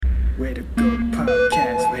Way to go,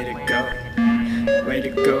 podcast, way to go. Way to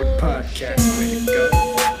go, podcast, way to go.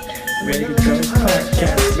 Way to go,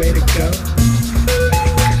 podcast, way to go.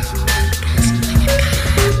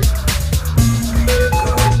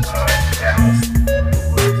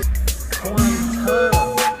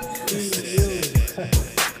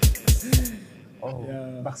 Oh,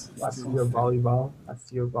 Yeah, that's your volleyball.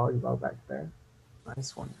 That's your volleyball back there.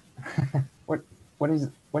 Nice one. What is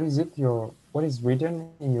it? What is written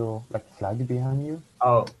in your flag behind you?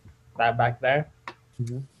 Oh, that back there.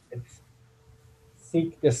 Mm-hmm. It's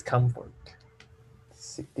seek discomfort.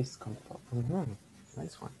 Seek discomfort. Mm-hmm.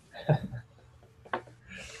 Nice one.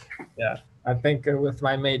 Yeah, I think with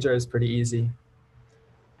my major it's pretty easy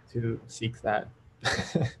to seek that.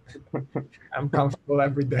 I'm comfortable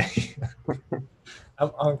every day.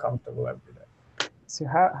 I'm uncomfortable every day. So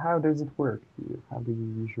how does it work? How do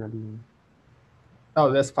you usually?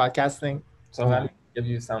 Oh, this podcast thing. So let me give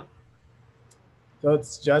you some. So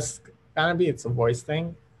it's just it's a voice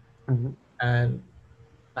thing, Mm-hmm. and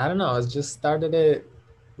I don't know. I just started it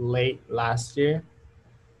late last year,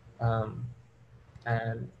 and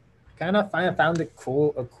I found it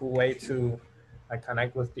a cool way to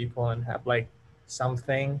connect with people and have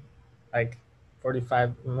something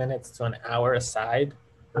 45 minutes to an hour aside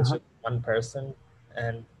with just one person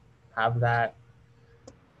and have that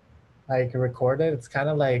recorded. It's kind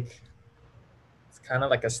of like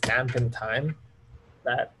a stamp in time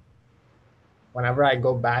that whenever I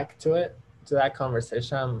go back to that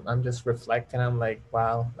conversation, I'm just reflecting. I'm like,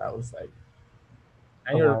 wow, that was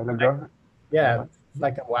and A while ago. yeah,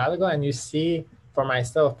 a while ago. And you see for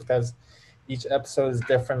myself, because each episode is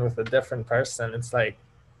different with a different person, it's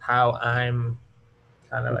how I'm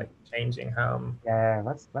kind of changing how I'm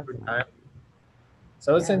That's time.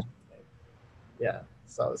 So it's Yeah. interesting. Yeah,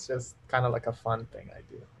 so it's just kind of a fun thing I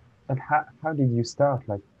do. But how did you start?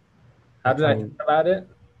 How did I think about it?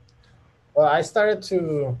 Well,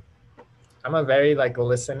 I'm a very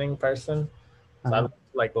listening person. So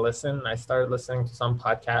I listen. I started listening to some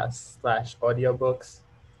podcasts / audiobooks.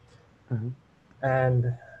 Mhm.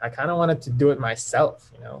 And I kind of wanted to do it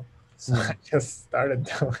myself, So I just started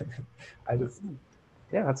doing it.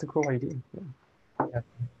 Yeah, that's a cool idea. Yeah.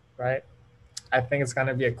 Right? I think it's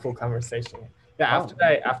gonna be a cool conversation. Yeah, Oh.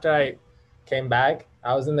 after I came back,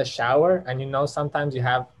 I was in the shower, and sometimes you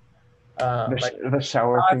have The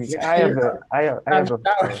shower thing. thoughts. Yeah, I have a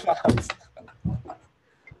shower thoughts.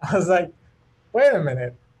 I was like, wait a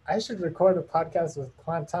minute, I should record a podcast with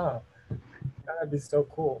Quentin. That'd be so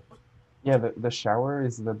cool. Yeah, the shower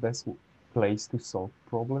is the best place to solve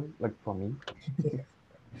problem, for me.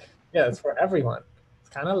 Yeah, it's for everyone. It's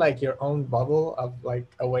kind of like your own bubble of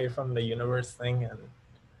away from the universe thing, and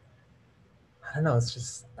I don't know, it's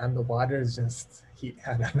just, and the water is just heat.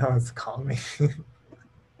 I don't know, it's calming.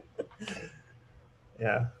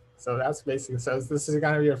 Yeah, so that's basically, so this is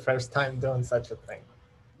gonna be your first time doing such a thing.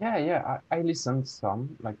 Yeah, I listened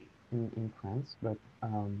some in France, but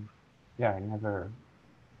I never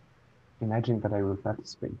imagined that I would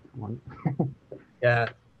participate in one. Yeah,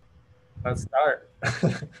 let's start.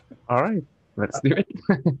 All right, let's do it.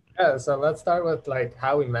 Yeah, so let's start with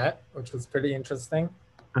how we met, which was pretty interesting.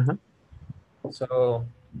 Uh-huh. So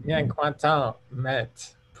me and Quentin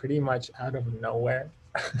met pretty much out of nowhere.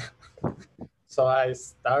 So I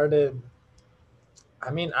was on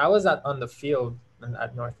the field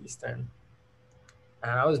at Northeastern,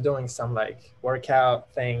 and I was doing some workout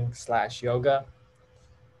thing / yoga.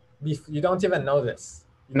 You don't even know this.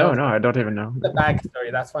 No, I don't even know. The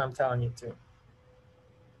backstory, that's why I'm telling you too.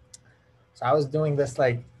 So I was doing this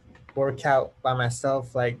workout by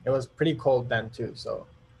myself. It was pretty cold then too, so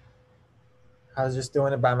I was just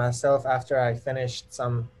doing it by myself after I finished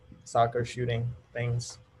some soccer shooting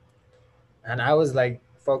things. And I was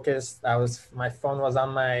focused. My phone was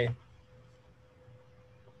on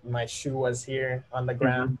my shoe was here on the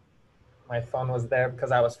ground. My phone was there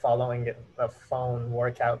because I was following the phone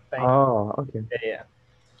workout thing. Oh, okay. Yeah.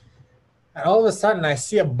 And all of a sudden I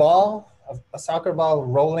see a soccer ball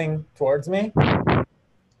rolling towards me.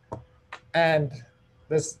 And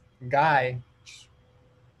this guy,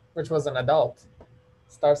 which was an adult,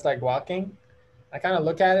 starts walking. I kind of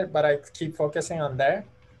look at it, but I keep focusing on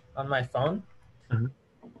my phone. Uh-huh.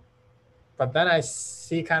 But then I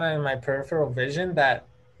see kind of in my peripheral vision that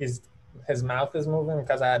his mouth is moving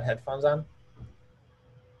because I had headphones on.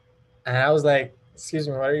 And I was like, excuse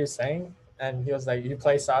me, what are you saying? And he was like, you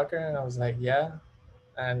play soccer? And I was like, yeah.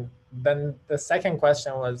 And then the second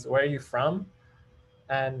question was, where are you from?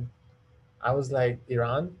 And I was like,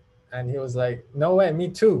 Iran. And he was like, no way, me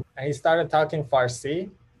too. And he started talking Farsi.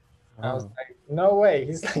 I was like, no way.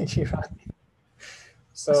 He's Iranian.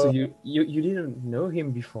 So you didn't know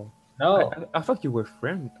him before? no, I thought you were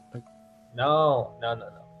friends. Like, no.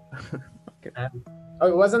 okay. And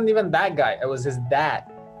it wasn't even that guy. It was his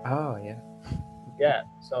dad. Oh yeah. Yeah.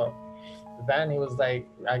 So then he was like,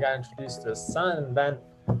 I got introduced to his son, and then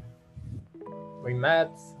we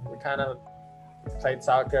met. We kind of played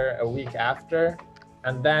soccer a week after,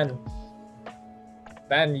 and then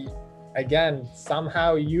again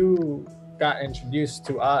somehow you got introduced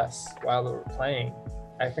to us while we were playing.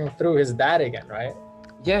 I think through his dad again, right?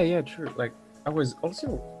 Yeah, true. Like I was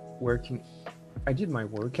also working. I did my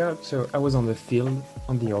workout, so I was on the field,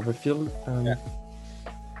 on the other field,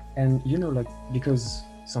 and you know, like because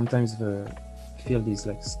sometimes the field is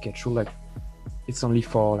like scheduled, like it's only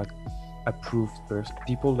for like approved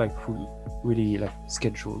people, like who really like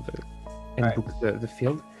schedule and Right. book the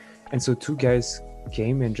field. And so two guys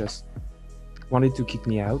came and just wanted to kick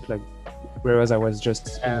me out, like whereas I was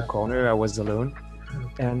just in the corner, I was alone,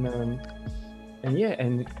 and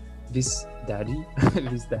this daddy,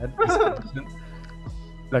 this person,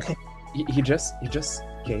 like he just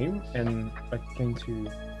came and like came to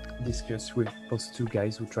discuss with those two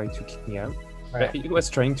guys who tried to kick me out. Right. Like, he was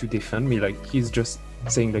trying to defend me, like he's just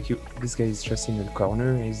saying like this guy is just in the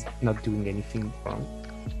corner and he's not doing anything wrong.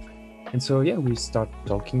 And so yeah, we start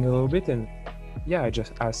talking a little bit, and yeah, I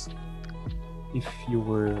just asked if you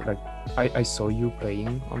were like I saw you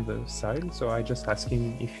playing on the side, so I just asked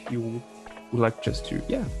him if you would like just to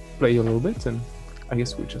play a little bit, and I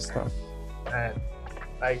guess we just start. And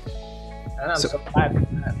I'm so glad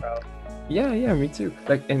for that, bro. Yeah, me too.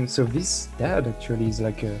 Like, and so this dad actually is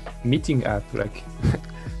like a meeting app, like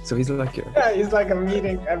so he's like He's like a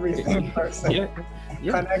meeting everything person. yeah.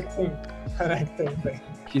 Connecting thing.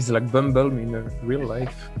 He's like Bumble in real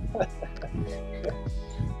life.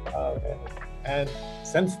 Oh man. And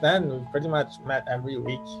since then we've pretty much met every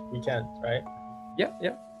weekend, right?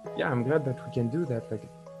 Yeah, I'm glad that we can do that. Like,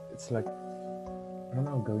 it's like, I don't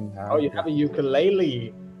know, going out. Oh, you have a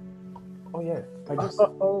ukulele. Oh yeah,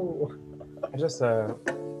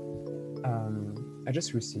 I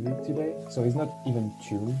just received it today, so it's not even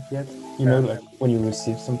tuned yet. You know, like when you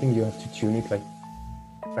receive something, you have to tune it like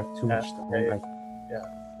too much time. Like,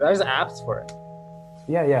 there's apps for it.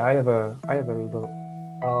 Yeah, I have a little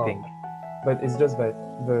thing, but it's just that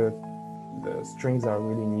the strings are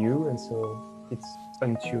really new, and so it's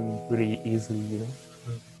untuned really easily, you know.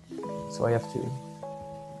 So I have to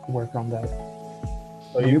work on that.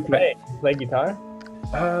 So you play guitar?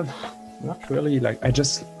 Not really. Like, I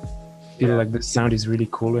just feel like the sound is really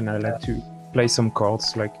cool, and I like to play some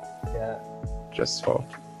chords, like just for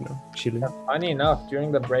chilling. Funny enough,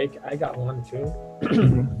 during the break, I got one too.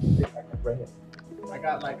 I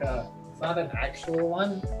got like it's not an actual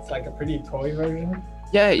one. It's like a pretty toy version.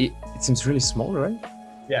 Yeah, it seems really small, right?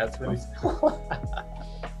 Yeah, it's really small.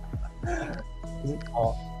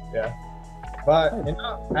 Oh, yeah. But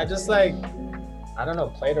I just like, I don't know,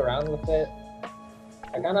 played around with it.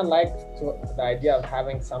 I kind of liked the idea of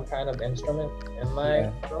having some kind of instrument in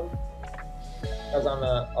my room, because I'm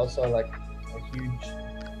also like a huge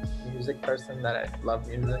music person, that I love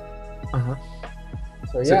music.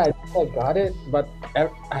 So yeah, I got it, but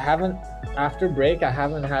I haven't, after break, I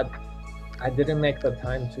didn't make the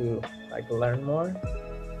time to like learn more,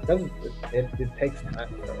 because it takes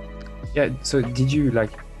time. Yeah, so did you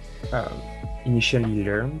like initially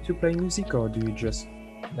learn to play music, or do you just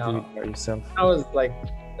do it by yourself? I was like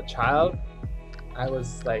a child. I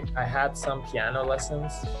had some piano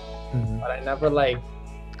lessons, but I never like,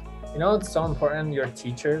 it's so important, your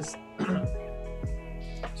teachers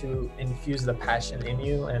to infuse the passion in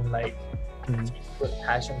you and like teach with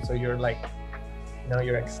passion, so you're like,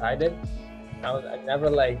 you're excited. I never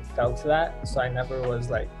like felt that, so I never was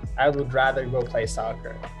like, I would rather go play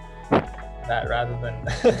soccer that rather than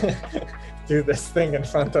do this thing in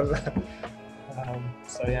front of them.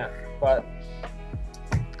 So yeah, but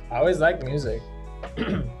I always like music.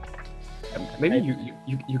 Maybe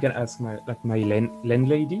you can ask my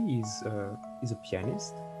landlady is a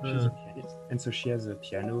pianist. She's a pianist, and so she has a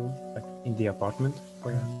piano like in the apartment.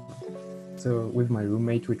 So with my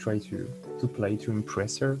roommate, we try to play to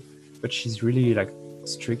impress her, but she's really like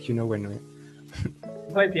strict, when we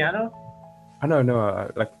play piano. I don't know,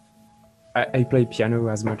 like I play piano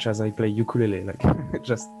as much as I play ukulele, like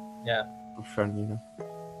just for fun,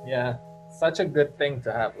 Yeah, such a good thing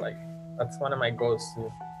to have. Like, that's one of my goals, to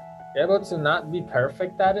be able to not be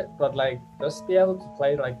perfect at it, but like just be able to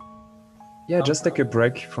play like. Yeah, just take a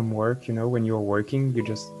break from work, when you're working, you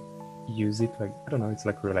just use it, like, I don't know, it's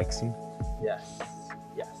like relaxing. Yes.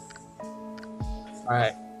 All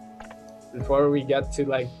right. Before we get to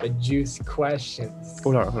like the juice questions.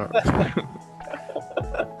 Hold on.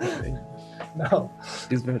 No.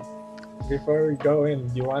 Is that Before we go in,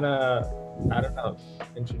 do you wanna, I don't know,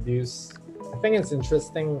 introduce? I think it's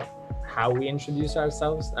interesting how we introduce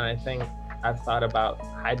ourselves, and I think I've thought about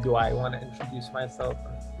how do I want to introduce myself,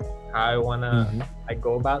 and how I wanna I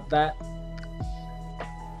go about that.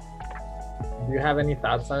 Do you have any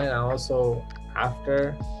thoughts on it? And also,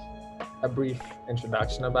 after a brief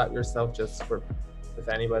introduction about yourself, just for if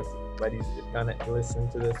anybody's gonna listen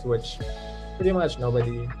to this, which pretty much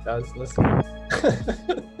nobody does listen.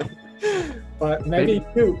 But maybe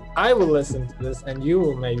I will listen to this, and you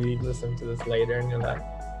will maybe listen to this later in your life.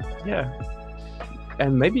 yeah,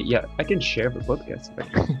 and maybe I can share the podcast. But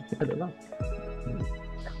I don't know.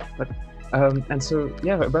 But and so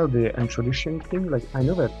about the introduction thing, like I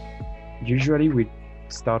know that usually we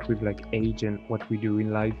start with like age and what we do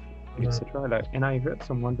in life, etc. Like, and I heard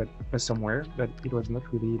somewhere that it was not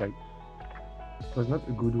really like it was not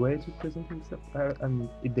a good way to present himself. I mean,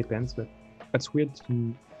 it depends, but it's weird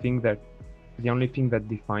to think that the only thing that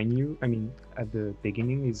define you, I mean, at the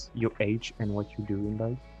beginning is your age and what you do in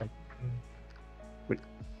life. Like,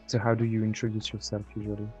 so how do you introduce yourself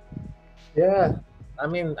usually? Yeah, I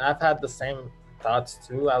mean, I've had the same thoughts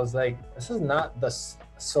too. I was like, this is not the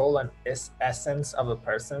soul and essence of a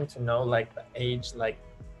person to know like the age, like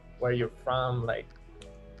where you're from, like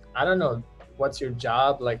I don't know, what's your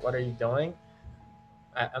job, like what are you doing.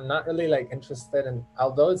 I'm not really like interested in,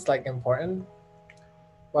 although it's like important,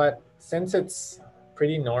 but since it's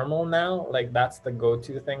pretty normal now, like that's the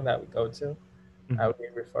go-to thing that we go to, that we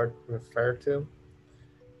refer to.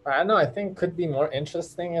 But I don't know, I think could be more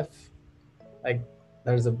interesting if like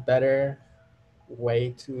there's a better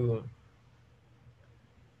way to,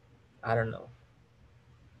 I don't know,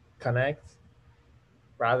 connect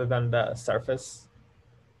rather than the surface.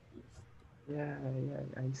 Yeah,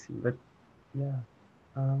 I see. But yeah.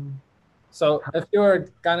 So if you were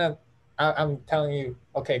gonna, I'm telling you,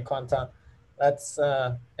 okay, Quentin, let's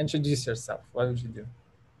introduce yourself. What would you do?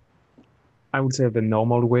 I would say the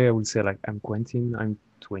normal way, I would say like I'm Quentin, I'm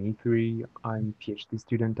 23, I'm PhD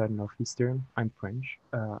student at Northeastern, I'm French.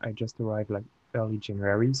 I just arrived like early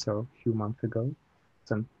January, so a few months ago.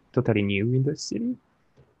 So I'm totally new in the city.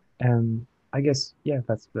 And I guess,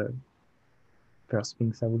 that's the first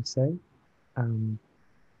things I would say. I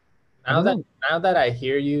don't know. Now that I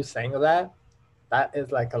hear you saying that, that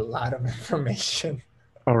is like a lot of information.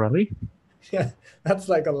 Oh, really? Yeah, that's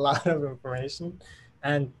like a lot of information.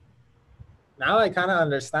 And now I kind of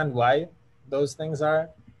understand why those things are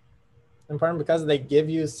important, because they give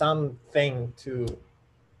you something to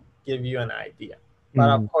give you an idea. But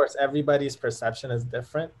of course, everybody's perception is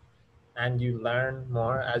different and you learn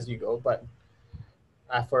more as you go. But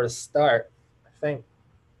for a start, I think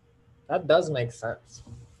that does make sense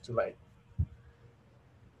to like,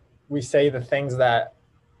 we say the things that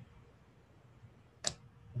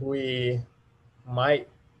we might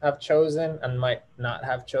have chosen and might not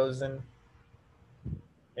have chosen.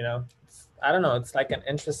 You know, I don't know. It's like an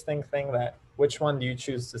interesting thing that which one do you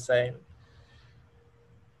choose to say?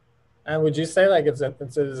 And would you say like is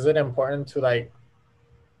it important to like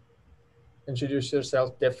introduce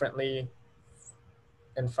yourself differently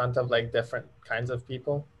in front of like different kinds of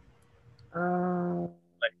people?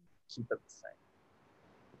 Like keep it the same.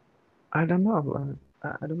 I don't know.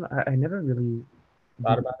 I don't know. I never really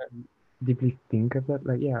Thought about it. deeply think of that.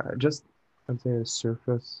 Like, just I'd say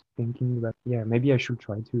surface thinking that, maybe I should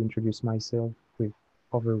try to introduce myself with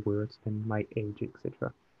other words than my age,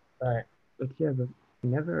 etc. Right. But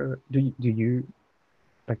never. Do you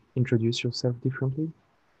like introduce yourself differently?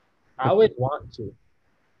 I would want to.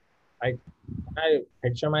 Like, I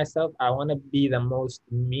picture myself, I want to be the most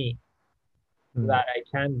me that I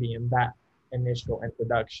can be in that initial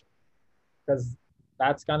introduction, because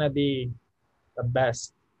that's gonna be the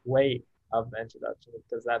best way of the introduction,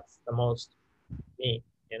 because that's the most me,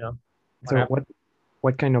 you know. So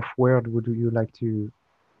what kind of word would you like to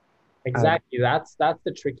add? Exactly, that's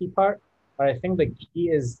the tricky part. But I think the key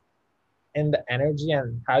is in the energy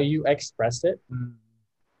and how you express it.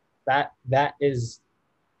 That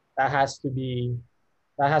has to be,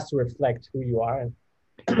 that has to reflect who you are.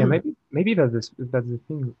 Yeah, maybe that's the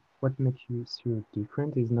thing. What makes you so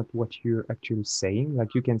different is not what you're actually saying.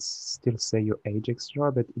 Like you can still say your age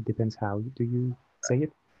extra, but it depends how do you say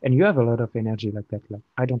it. And you have a lot of energy like that. Like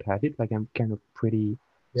I don't have it. Like I'm kind of pretty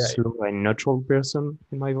slow and natural person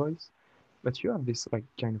in my voice, but you have this like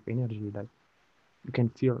kind of energy that you can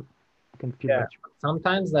feel. You can feel that.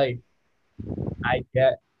 Sometimes like I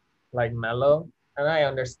get like mellow, and I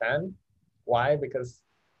understand why, because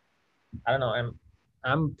I don't know,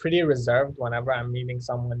 I'm pretty reserved whenever I'm meeting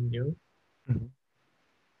someone new.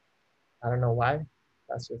 I don't know why.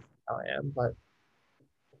 That's just how I am. But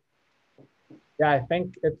yeah, I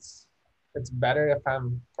think it's better if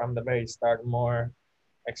I'm from the very start more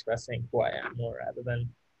expressing who I am more rather than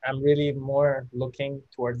I'm really more looking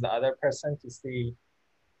towards the other person to see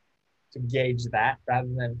to gauge that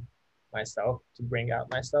rather than myself to bring out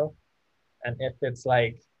myself. And if it's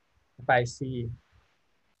like if I see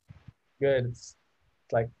good, it's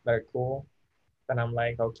like very cool, then I'm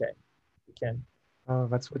like, okay, you can.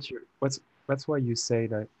 That's what you. That's why you say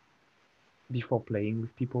that before playing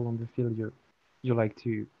with people on the field, you like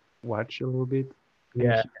to watch a little bit, and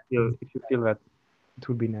Yeah, if you feel that it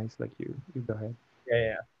would be nice, like you go ahead.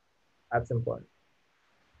 yeah, that's important.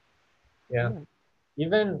 Yeah. Yeah.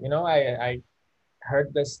 Even, I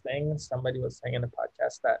heard this thing somebody was saying in a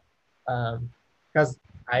podcast that because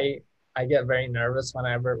I get very nervous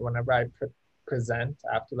whenever I present.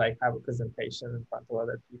 I have to like have a presentation in front of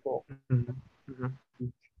other people. Mhm. Mhm.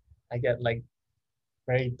 I get like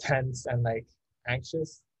very tense and like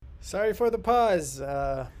anxious. Sorry for the pause.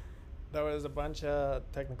 There was a bunch of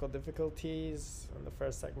technical difficulties in the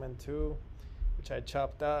first segment too, which I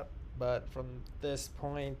chopped up. But from this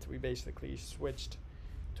point, we basically switched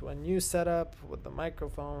to a new setup with the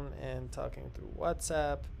microphone and talking through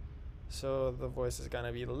WhatsApp. So the voice is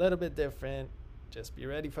gonna be a little bit different. Just be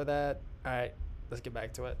ready for that. All right, let's get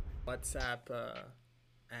back to it. WhatsApp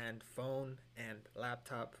and phone and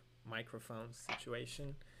laptop microphone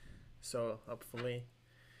situation. So hopefully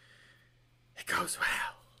it goes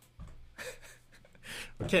well.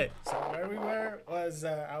 Okay, so where we were was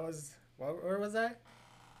where was I?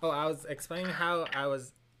 Oh, I was explaining how I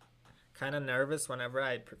was kind of nervous whenever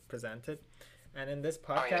I presented, and in this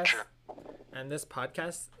podcast,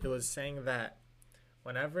 it was saying that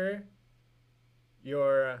whenever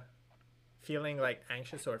you're feeling like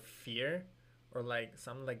anxious or fear or like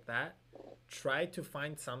something like that, try to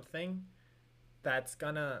find something that's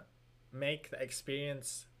gonna make the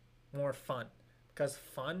experience more fun, because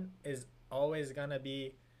fun is always gonna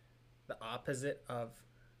be the opposite of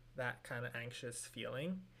that kind of anxious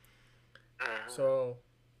feeling. So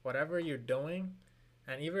whatever you're doing,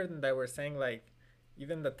 and even that we're saying like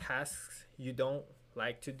even the tasks you don't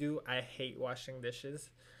like to do, I hate washing dishes.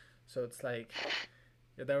 So it's like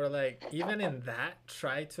they were like even in that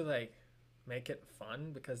try to like make it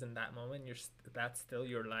fun, because in that moment that's still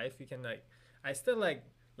your life. You can like I still like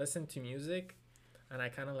listen to music and I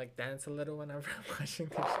kind of like dance a little whenever I'm washing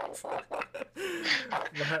dishes.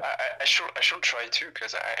 But I should try too,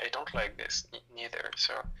 because I don't like this neither.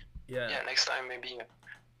 So yeah, next time maybe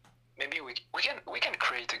we can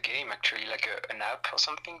create a game, actually, like an app or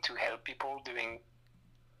something to help people doing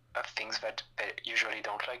things that they usually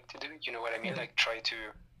don't like to do. You know what I mean? Like try to,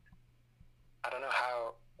 I don't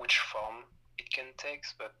know which form it can take,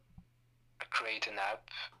 but create an app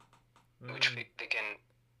which they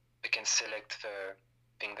can select the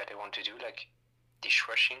thing that they want to do, like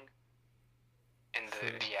dishwashing, and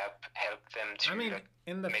the app help them to. I mean, like,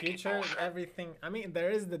 in the future, everything. I mean,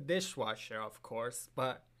 there is the dishwasher, of course,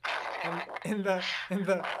 but in the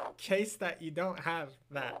case that you don't have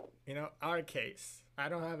that, our case, I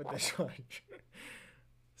don't have a dishwasher,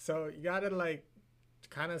 so you gotta like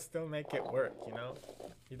kind of still make it work.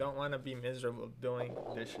 You don't want to be miserable doing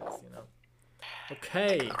dishes.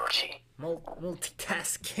 Okay,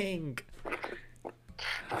 multitasking.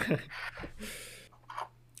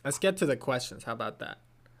 Let's get to the questions. How about that?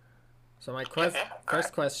 So my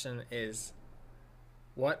first question is,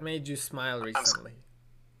 what made you smile recently?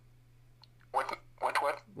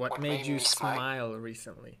 What made you smile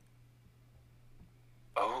recently?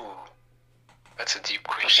 Oh, that's a deep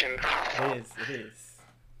question. It is.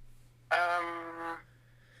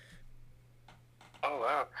 Oh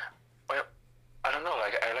wow. Well, I don't know.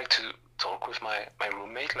 Like I like to talk with my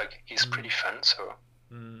roommate. Like he's pretty fun, so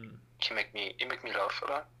he make me laugh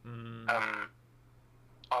a lot.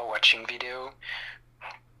 Or watching video,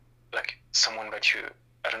 like someone that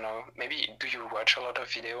I don't know. Maybe do you watch a lot of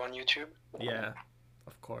video on YouTube? Yeah,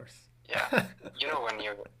 of course. Yeah. When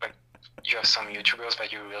you have some YouTubers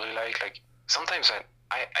that you really like. Like sometimes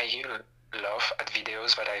I even laugh at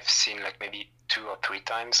videos that I've seen like maybe 2 or 3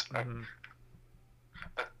 times. Like,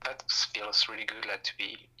 but that feels really good. Like to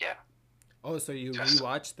be Oh, so you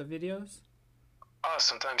rewatch the videos? Oh,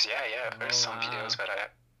 sometimes There's some videos that I.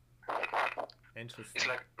 Interesting. It's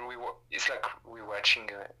like rewatching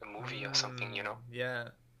a movie or something. Yeah.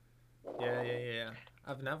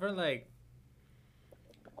 I've never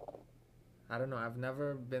I don't know. I've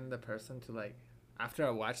never been the person to like after I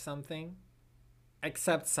watch something,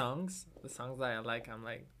 except songs. The songs that I like, I'm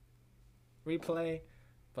like replay,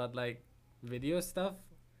 but like video stuff,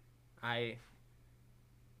 I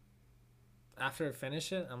after I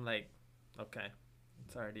finish it, I'm like, okay,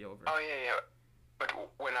 it's already over. Oh yeah. But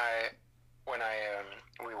when I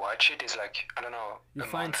rewatch it, it's like, I don't know. You a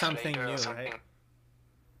find month something later or new, something. right?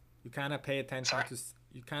 You kind of pay attention Sorry? to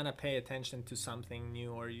you kind of pay attention to something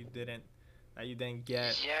new, or you didn't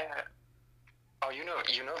get. Yeah. Oh, you know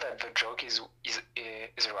that the joke is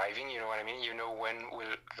arriving. You know what I mean? You know when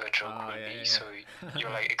will the joke Oh, will yeah, be, yeah, so yeah. you're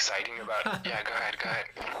like exciting about. Yeah, go ahead.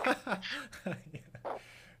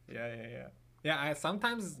 Yeah. Yeah, I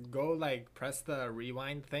sometimes go like press the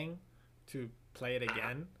rewind thing to play it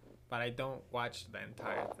again, but I don't watch the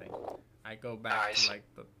entire thing. I go I back to see. like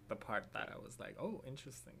the part that I was like, oh,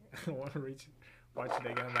 interesting. I want to watch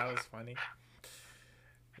it again. That was funny.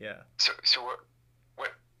 Yeah. So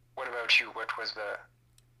what about you? What was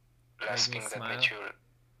the last Made me thing that smile. made you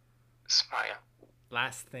smile?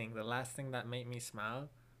 The last thing that made me smile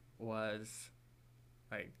was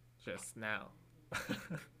like just now.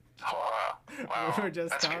 Oh wow, We were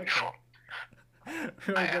just that's talking. beautiful.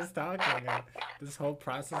 We were Yeah. just talking. And this whole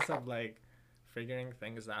process of like figuring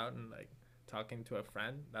things out and like talking to a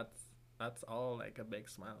friend, that's all like a big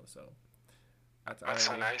smile. So that's That's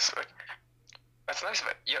so already nice. Like, that's nice.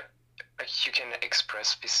 But yeah, like you can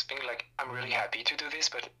express this thing. Like I'm really happy to do this,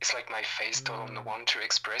 but it's like my face don't want to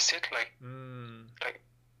express it. Like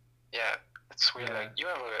yeah, it's weird. Yeah. Like you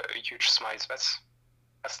have a huge smile.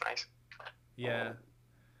 That's nice. yeah.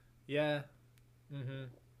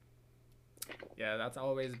 Yeah, that's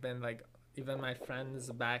always been like, even my friends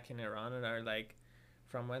back in Iran are like,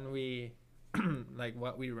 from when we like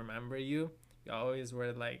what we remember you always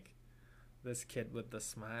were like this kid with the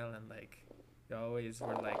smile, and like you always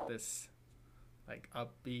were like this like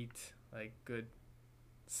upbeat, like good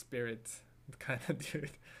spirit kind of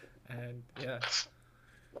dude. And yeah,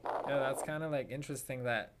 that's kind of like interesting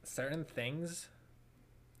that certain things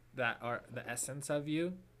that are the essence of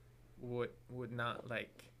you would not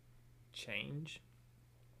like change.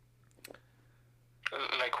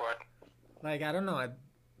 Like what? Like, I don't know,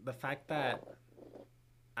 the fact that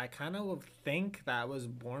I kind of would think that I was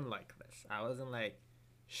born like this. I wasn't like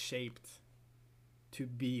shaped to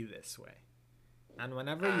be this way. And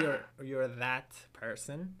whenever you're that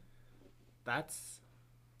person, that's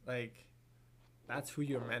like that's who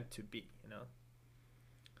you're meant to be, you know?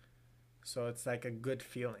 So it's like a good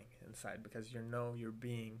feeling inside because you're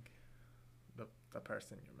being the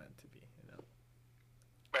person you're meant to be, you know?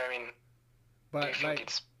 But I mean, do you But think like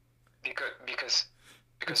it's because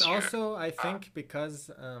it's you also, I think,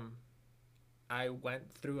 because I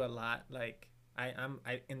went through a lot. Like I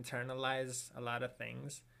internalize a lot of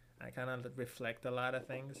things. I kind of reflect a lot of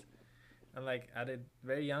things, and like at a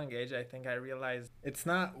very young age, I think I realized it's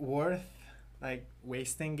not worth like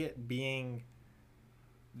wasting it being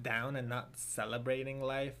down and not celebrating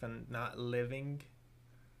life and not living,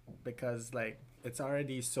 because like it's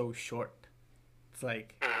already so short. It's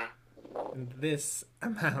like in this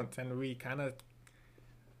amount, and we kind of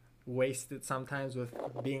waste it sometimes with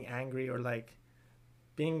being angry or like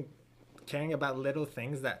caring about little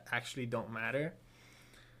things that actually don't matter.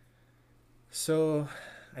 So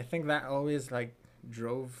I think that always like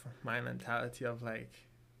drove my mentality of like,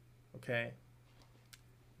 okay,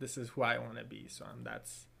 this is who I want to be, so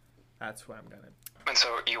that's who I'm gonna be. And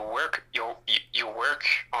so you work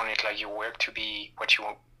on it, like you work to be what you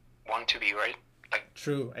want to be, right? Like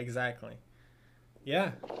True, exactly.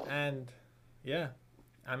 Yeah, and yeah,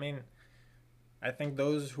 I mean, I think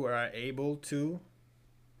those who are able to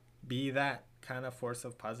be that kind of force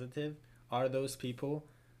of positive are those people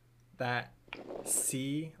that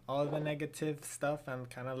see all the negative stuff and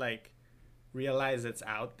kind of like realize it's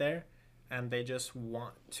out there, and they just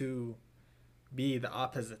want to be the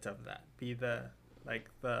opposite of that, be the like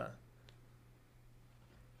the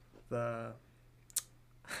I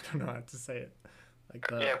don't know how to say it, like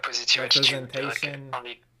the positive attitude, representation, like,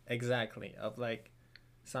 only exactly, of like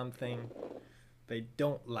something they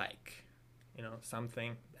don't like, you know,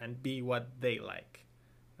 something, and be what they like.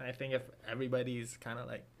 And I think if everybody's kind of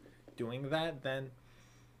like doing that, then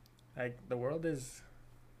like the world is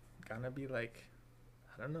gonna be like,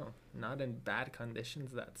 I don't know, not in bad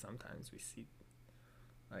conditions that sometimes we see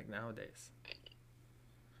like nowadays.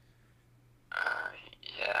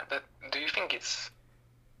 yeah. But do you think it's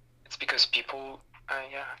because people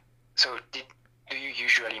yeah. So do you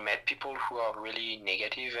usually meet people who are really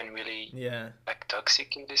negative and really Yeah, like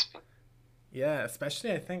toxic in this thing? yeah,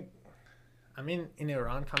 especially I think, I mean, in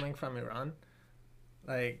Iran, coming from Iran,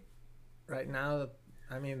 like right now,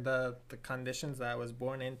 I mean, the conditions that I was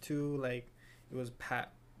born into, like it was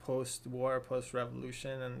post-war,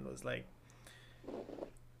 post-revolution, and it was like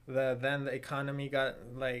then the economy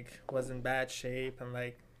was in bad shape, and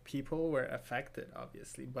like people were affected,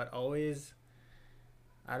 obviously, but always,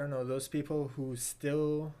 I don't know, those people who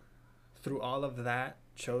still, through all of that,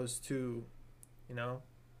 chose to, you know,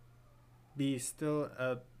 be still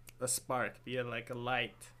a spark, be like a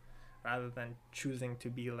light, rather than choosing to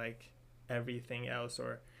be like everything else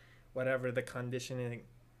or whatever the conditioning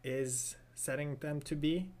is setting them to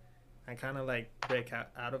be. I kind of like break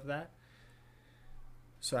out of that.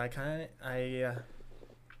 So by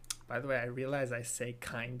the way, I realize I say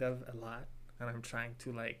kind of a lot, and I'm trying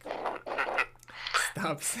to like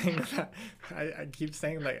stop saying that. I keep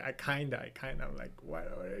saying like I kinda. I'm like, why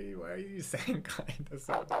are you saying kinda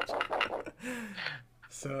so much?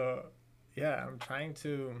 So yeah, I'm trying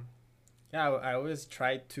to. Yeah, I always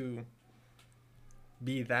try to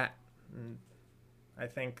be that. And I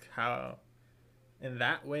think how, in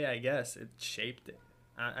that way, I guess it shaped it.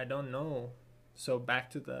 I don't know. So back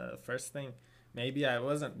to the first thing, maybe I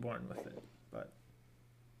wasn't born with it, but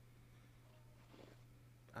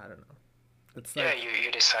I don't know. It's like, yeah,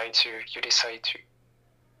 you decide to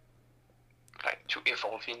like to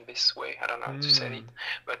evolve in this way. I don't know how to say it,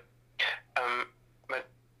 but um,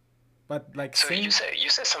 like so you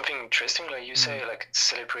say something interesting, like you say like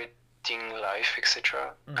celebrating life,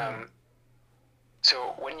 etc.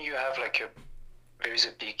 So when you have like there is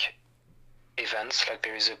a big events, like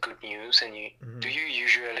there is a good news, and do you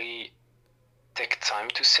usually take time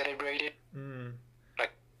to celebrate it?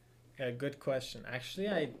 Like, yeah, good question. Actually,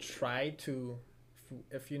 I try to,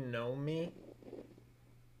 if you know me,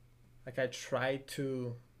 like I try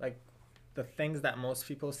to, like, the things that most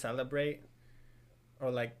people celebrate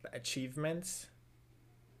or like the achievements,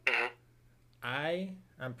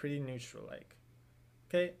 I'm pretty neutral. Like,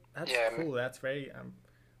 okay, that's cool. That's I'm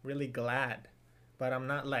really glad, but I'm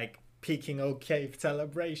not like peaking. Okay,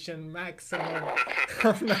 celebration maximum.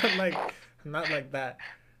 I'm not like that.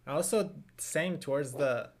 Also, same towards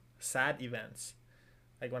the sad events.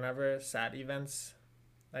 Like whenever sad events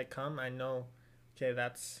like come, I know, okay,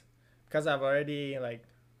 that's because I've already like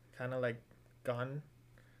kind of like gone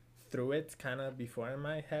through it kind of before in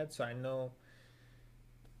my head, so I know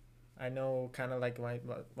kind of like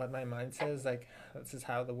what my mind says, like this is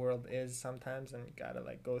how the world is sometimes, and you gotta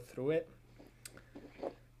like go through it.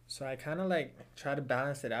 So I kind of like try to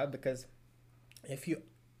balance it out, because if you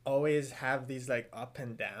always have these like up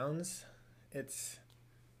and downs, it's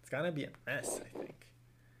gonna be a mess, I think.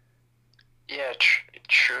 Yeah,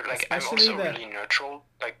 true. Like Especially I'm also really neutral.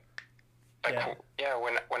 Like yeah.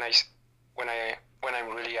 When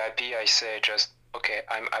I'm really happy, I say just okay,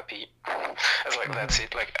 I'm happy. It's like that's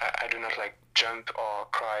it. Like I do not like jump or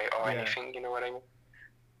cry or anything. You know what I mean?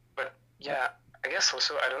 But yeah, I guess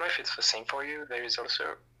also I don't know if it's the same for you. There is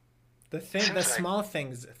also the small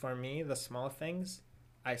things for me. The small things,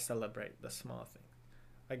 I celebrate the small things.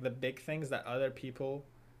 Like the big things that other people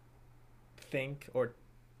think or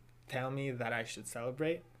tell me that I should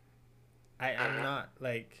celebrate, I'm not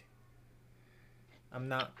like I'm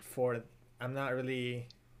not really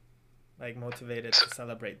like motivated to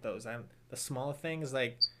celebrate those. I'm the small things,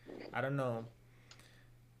 like I don't know,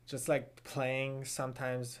 just like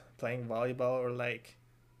sometimes playing volleyball, or like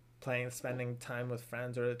spending time with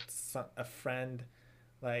friends, or it's a friend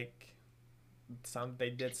like they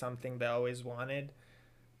did something they always wanted.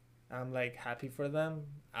 I'm like happy for them.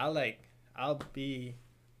 I'll be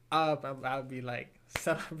I'll be like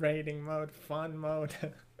celebrating mode, fun mode,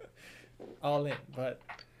 all in. But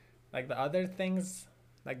like the other things,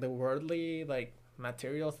 like the worldly, like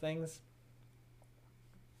material things,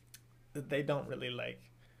 they don't really like.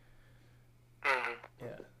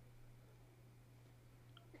 Yeah.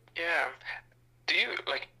 Yeah. Do you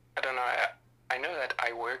like? I don't know. I know that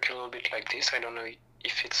I work a little bit like this. I don't know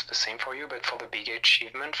if it's the same for you, but for the big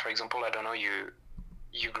achievement, for example, I don't know, you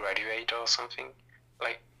graduate or something.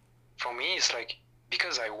 Like for me, it's like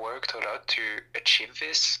because I worked a lot to achieve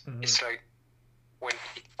this. It's like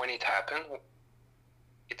when it happened,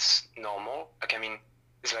 it's normal. Like I mean,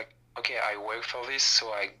 it's like okay, I worked for this, so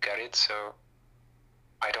I got it, so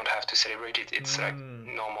I don't have to celebrate it. It's like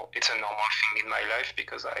normal. It's a normal thing in my life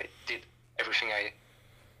because I did everything I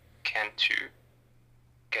can to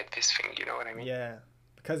get this thing. You know what I mean? Yeah,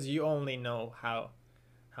 because you only know how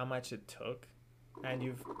much it took, and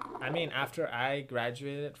after I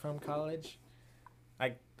graduated from college,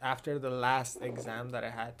 like after the last exam that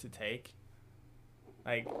I had to take,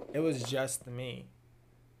 like it was just me,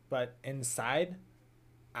 but inside,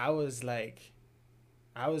 I was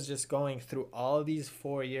just going through all these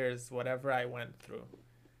 4 years, whatever I went through.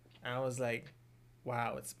 And I was like,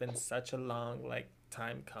 wow, it's been such a long like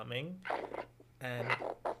time coming. And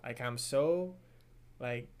like I'm so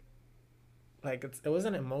like it was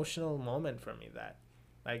an emotional moment for me, that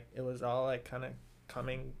Like it was all like kind of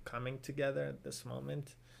coming together at this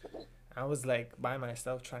moment. I was like by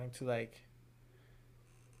myself trying to like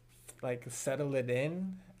settle it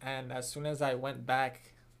in, and as soon as I went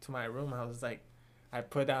back to my room, I was like, I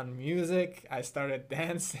put on music, I started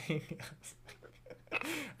dancing.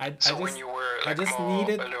 So when you were like more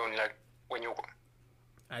alone, like when you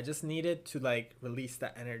I just needed to like release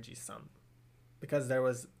that energy some, because there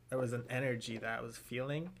was an energy that I was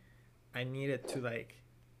feeling. I needed to like,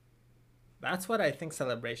 that's what I think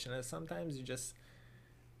celebration is. Sometimes you just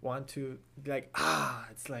want to like,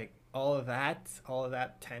 it's like all of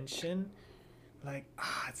that tension, like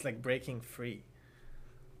it's like breaking free.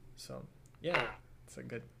 So yeah, it's a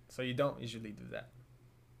good, so you don't usually do that.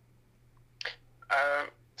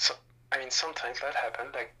 So I mean, sometimes that happens.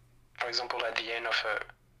 Like, for example, at the end of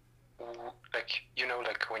like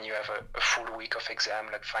like when you have a full week of exam,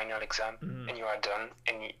 like final exam, and you are done,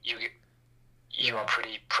 and you are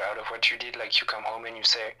pretty proud of what you did. Like you come home and you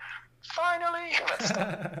say, finally, that's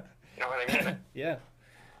done. You know what I mean? Like,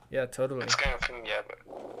 yeah, totally. It's kind of thing, yeah. But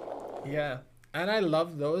yeah, and I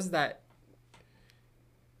love those that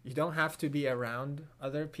you don't have to be around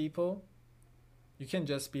other people. You can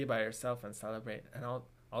just be by yourself and celebrate, and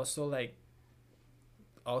also like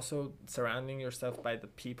also surrounding yourself by the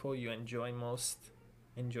people you enjoy more,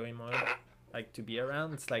 like to be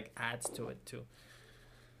around. It's like adds to it too.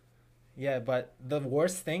 Yeah, but the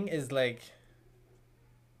worst thing is like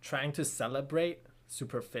trying to celebrate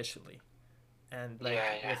superficially, and like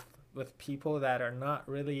with people that are not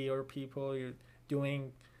really your people. You're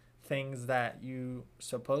doing things that you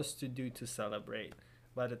supposed to do to celebrate,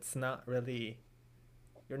 but it's not really,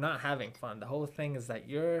 you're not having fun. The whole thing is that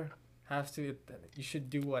you should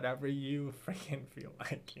do whatever you freaking feel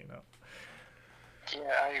like, you know.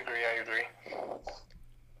 Yeah, I agree.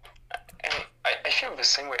 And I feel the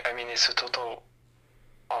same way. I mean, it's a total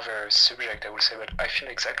other subject, I would say, but I feel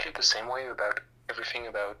exactly the same way about everything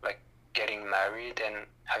about like getting married and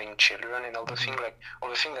having children and all the things, like all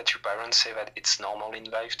the things that your parents say that it's normal in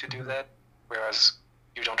life to do that, whereas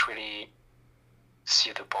you don't really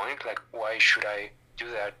see the point. Like, why should I do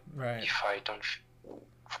that if I don't?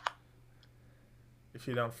 If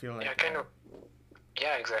you don't feel like yeah, kind of.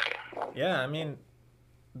 Yeah, exactly. Yeah, I mean,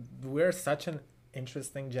 we're such an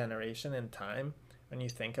interesting generation in time when you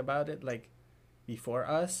think about it. Like before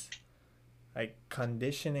us, like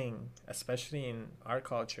conditioning, especially in our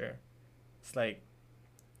culture, it's like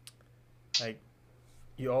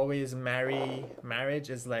you always marriage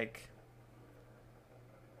is like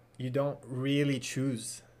you don't really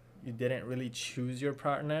choose. You didn't really choose your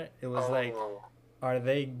partner. It was like, are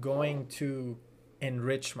they going to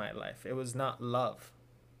enrich my life? It was not love.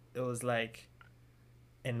 It was like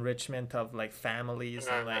enrichment of like families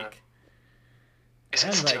and like. Is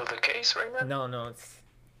it still the case right now? No, it's.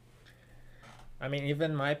 I mean,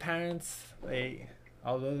 even my parents,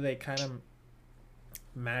 although they kind of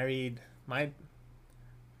married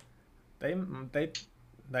they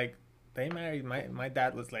married my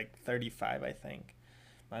dad was like 35, I think.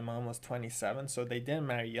 My mom was 27, so they didn't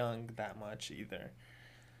marry young that much either.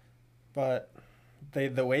 But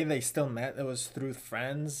the way they still met, it was through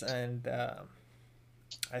friends, and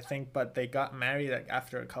I think, but they got married like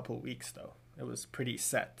after a couple weeks though. It was pretty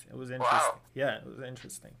set. It was interesting. Wow. Yeah, it was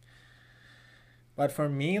interesting. But for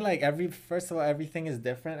me, like first of all, everything is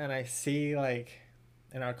different, and I see like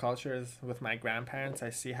in our cultures with my grandparents, I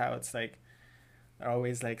see how it's like they're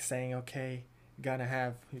always like saying, okay, you're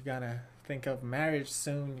gonna think of marriage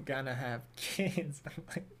soon, you're gonna have kids. I'm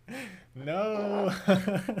like, no. no,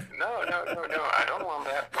 I don't want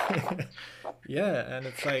that. Yeah, and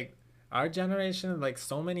it's like our generation, like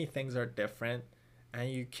so many things are different, and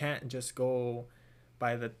you can't just go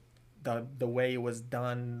by the way it was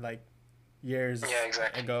done like years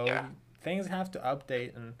ago. Yeah. Things have to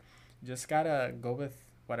update, and you just gotta go with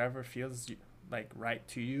whatever feels like right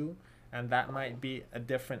to you, and that might be a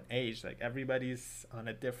different age. Like everybody's on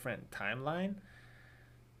a different timeline,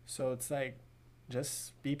 so it's like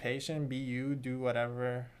just be patient, be you, do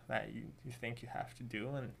whatever that you think you have to do,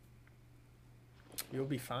 and you'll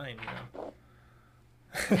be fine, you know.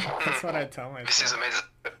 That's what I tell myself.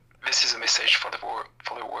 This is a message for the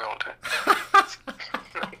world.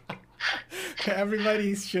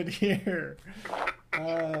 Everybody should hear.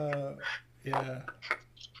 Yeah.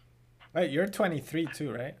 Wait, you're 23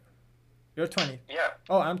 too, right? You're 20. Yeah.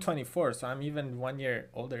 Oh, I'm 24, so I'm even 1 year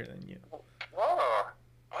older than you. Oh,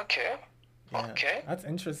 okay. Yeah. Okay. That's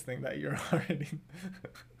interesting that you're already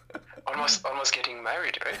almost getting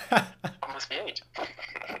married, right? Almost the age.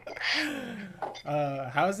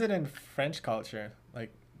 How's it in French culture?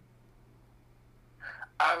 Like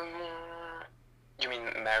You mean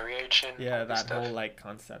marriage and Yeah, all this that stuff? whole like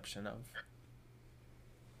conception of.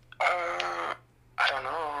 I don't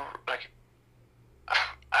know. Like,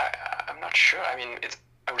 I'm not sure. I mean,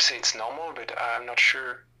 I would say it's normal, but I'm not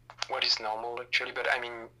sure what is normal actually. But I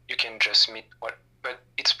mean, you can just meet what. But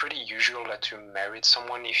it's pretty usual that you marry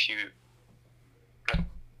someone if you, like,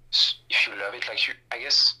 if you love it. Like I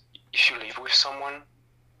guess if you live with someone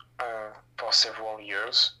for several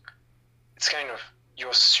years, it's kind of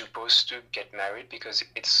you're supposed to get married because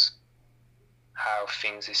it's how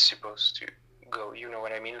things is supposed to go. You know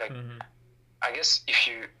what I mean? Like, I guess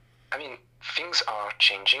I mean, things are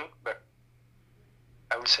changing, but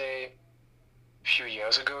I would say a few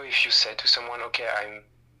years ago, if you said to someone, okay, I'm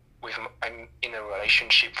in a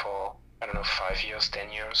relationship for, I don't know, 5 years,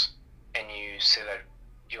 10 years, and you say that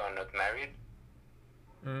you are not married,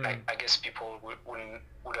 like, I guess people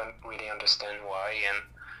wouldn't really understand why,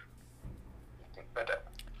 but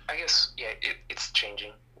I guess, yeah, it's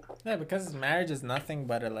changing. Yeah, because marriage is nothing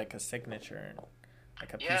but like a signature,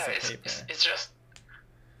 like a piece of paper. It's just.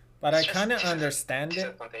 But I kind of understand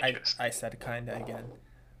it. I said kind of again.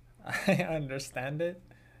 I understand it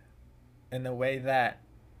in a way that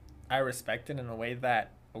I respect it in a way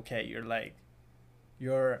that, okay,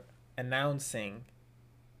 you're announcing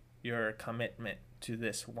your commitment to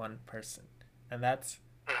this one person. And that's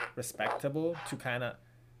respectable to kind of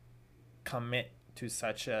commit to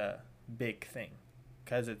such a big thing.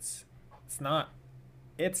 Because it's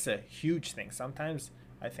a huge thing. Sometimes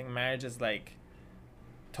I think marriage is like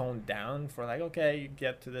toned down for like, okay, you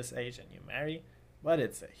get to this age and you marry, but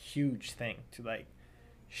it's a huge thing to like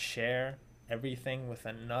share everything with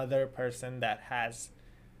another person that has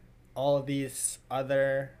all these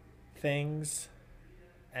other things,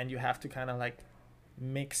 and you have to kind of like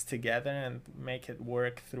mix together and make it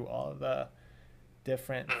work through all the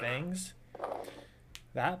different things.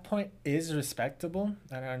 That point is respectable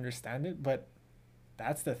and I understand it, but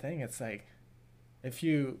that's the thing. It's like if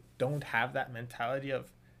you don't have that mentality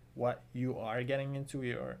of what you are getting into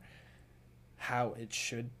or how it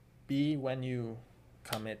should be when you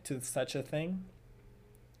commit to such a thing,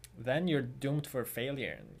 then you're doomed for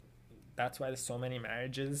failure. And that's why there's so many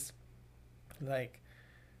marriages like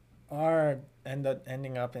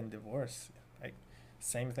ending up in divorce. Like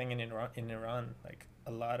same thing in Iran, like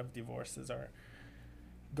a lot of divorces are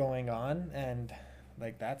going on, and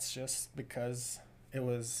like that's just because it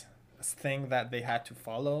was a thing that they had to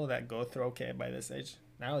follow, that go through, okay, by this age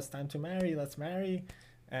now it's time to marry, let's marry,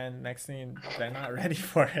 and next thing they're not ready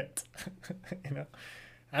for it. You know,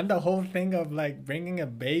 and the whole thing of like bringing a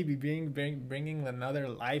baby, bringing another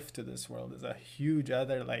life to this world is a huge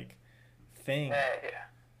other like thing. Yeah.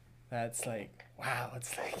 That's like, wow,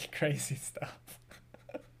 it's like crazy stuff.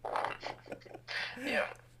 Yeah,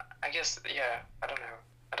 I guess, yeah, I don't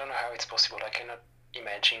know how it's possible. I cannot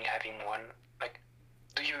imagine having one. Like,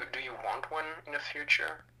 do you want one in the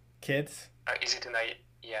future? Kids? Is it an idea?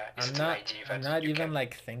 Yeah, I'm not even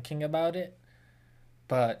like thinking about it,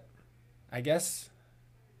 but I guess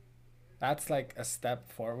that's like a step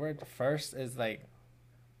forward. First is like,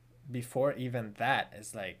 before even that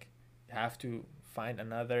is like, you have to find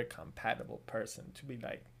another compatible person to be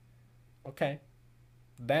like, okay.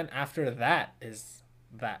 Then after that is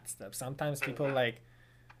that step. Sometimes people like,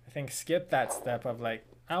 I think, skip that step of like,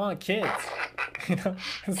 I want kids. You know,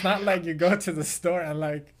 it's not like you go to the store and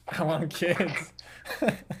like, I want kids.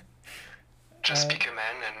 Just pick a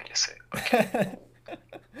man and you say, okay,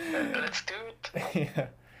 let's do it. Yeah.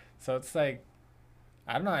 So it's like,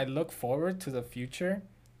 I don't know, I look forward to the future,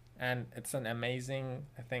 and it's an amazing,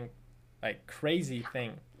 I think, like crazy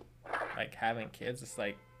thing. Like having kids, it's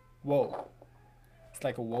like, whoa. It's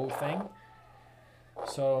like a whoa thing.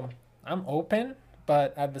 So I'm open,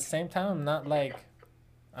 but at the same time,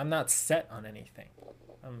 I'm not set on anything.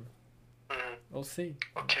 We'll see.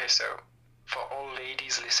 Okay, so for all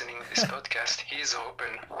ladies listening to this podcast, he's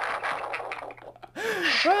open.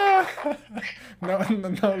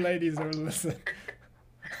 No ladies will listen.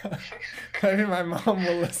 Maybe my mom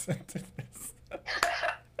will listen to this.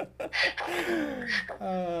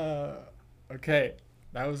 Okay,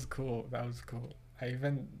 that was cool. I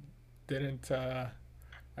even didn't. I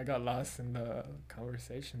got lost in the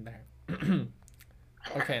conversation there.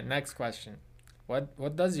 Okay, next question.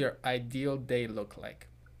 What does your ideal day look like?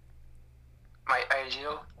 My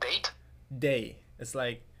ideal date? Day. It's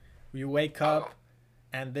like you wake up,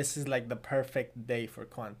 and this is like the perfect day for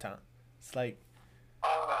Quentin. It's like,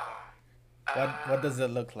 what does it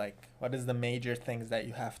look like? What is the major things that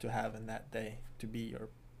you have to have in that day to be your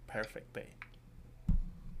perfect day?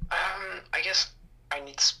 I guess I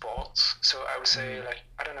need sports. So I would say, like,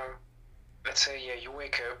 I don't know. Let's say, yeah, you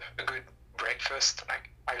wake up, a good breakfast. Like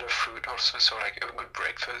I love food also, so like a good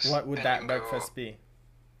breakfast. What would then that you breakfast be?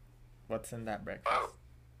 What's in that breakfast? Well,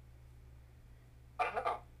 I don't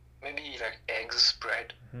know. Maybe like eggs,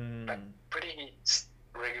 bread, like pretty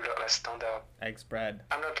regular, like standard. Eggs, bread.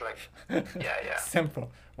 I'm not like yeah.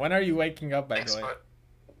 Simple. When are you waking up, by eggs, the way?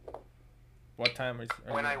 but What time are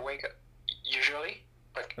when you, I wake up, usually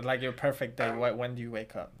like your perfect day? When do you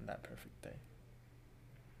wake up in that perfect day?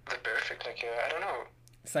 the perfect I don't know.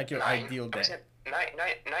 It's like your 9. ideal I would day. say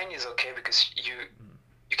 9 is okay because you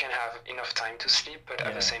can have enough time to sleep, but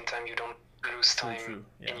at the same time you don't lose time True.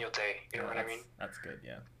 Yeah. in your day. You know what I mean? That's good.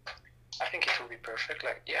 Yeah. I think it will be perfect.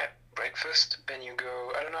 Like breakfast. Then you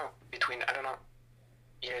go. I don't know, between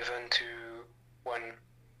 11 to 1.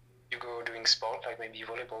 You go doing sport, like maybe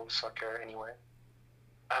volleyball, soccer, anywhere.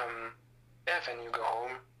 Then you go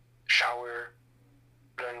home, shower,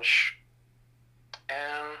 lunch,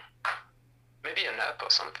 and maybe a nap or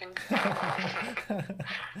something. Yeah.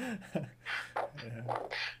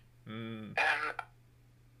 And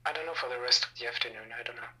I don't know for the rest of the afternoon. I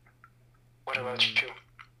don't know. What about you?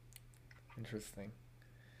 Interesting.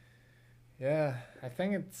 Yeah, I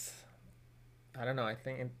think I don't know. I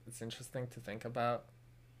think it's interesting to think about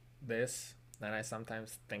this, and I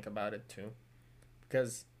sometimes think about it too,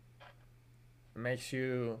 because it makes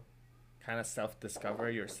you kind of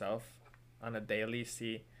self-discover yourself on a daily,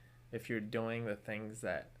 see if you're doing the things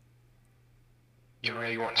that You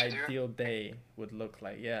really your want to do? ideal day would look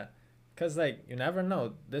like. Yeah, because like you never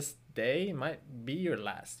know, this day might be your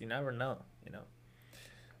last. You never know, you know.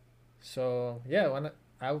 So yeah, when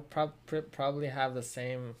I would probably have the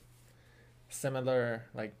similar,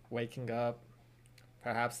 like waking up,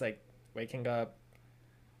 perhaps like waking up,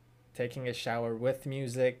 taking a shower with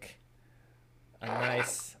music, a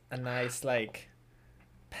nice like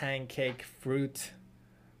pancake fruit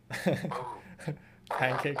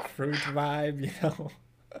pancake fruit vibe, you know.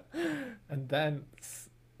 And then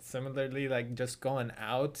similarly, like just going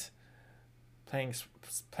out, playing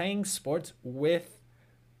sports with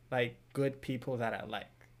like good people that I like.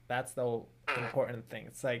 That's the important thing.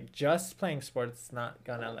 It's like just playing sports not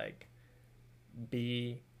gonna like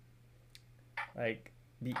be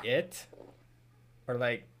it, or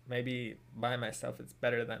like maybe by myself it's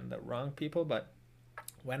better than the wrong people, but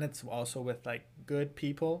when it's also with like good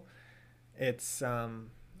people, it's I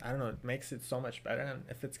don't know, it makes it so much better. And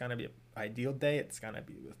if it's gonna be an ideal day, it's gonna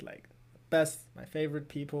be with like my favorite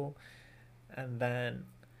people, and then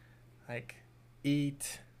like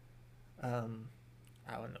eat.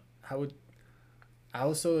 I don't know.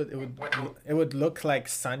 It would look like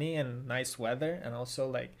sunny and nice weather, and also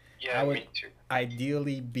like Yeah, I would me too.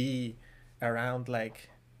 ideally be around like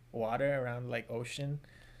water, around like ocean.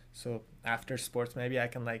 So after sports, maybe I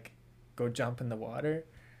can like go jump in the water.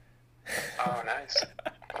 Oh, nice.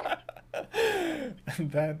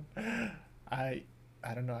 And then I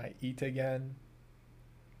don't know, I eat again.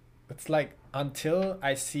 It's like until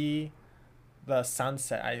I see the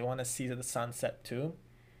sunset. I want to see the sunset too.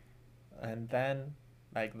 And then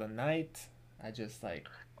like the night, I just like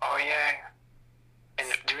Oh yeah. And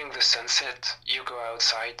during the sunset, you go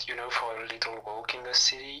outside, for a little walk in the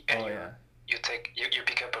city, and you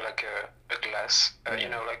pick up like a glass, like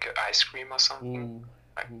an ice cream or something.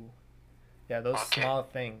 ooh. Yeah, those small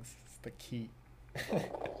things is the key.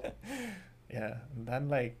 Yeah, and then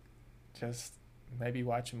like just maybe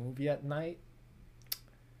watch a movie at night.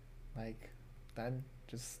 Like then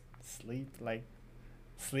just sleep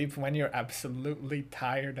when you're absolutely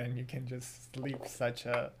tired, and you can just sleep such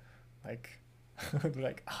a like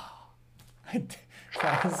like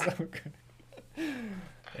that was so good.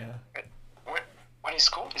 Yeah. What is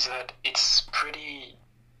cool is that it's pretty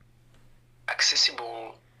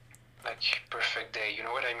accessible, like perfect day. You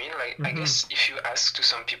know what I mean? Like I guess if you ask to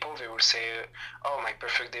some people, they will say, "Oh, my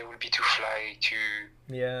perfect day would be to fly to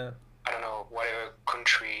I don't know, whatever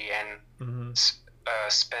country and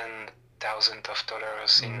spend thousands of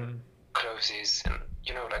dollars in clothes and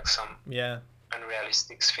like some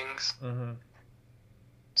unrealistic things."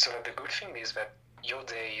 So like, the good thing is that your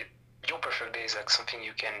perfect day is like something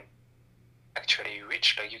you can actually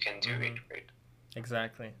reach. Like you can do it, right?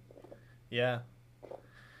 Exactly. Yeah.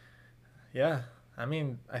 I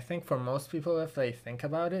mean, I think for most people, if they think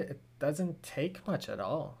about it, it doesn't take much at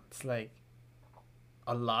all. It's like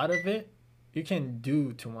a lot of it you can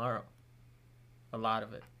do tomorrow. A lot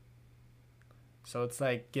of it. So it's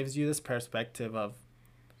like gives you this perspective of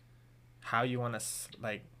how you want to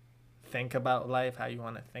like think about life, how you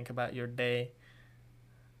want to think about your day.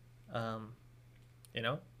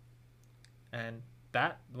 And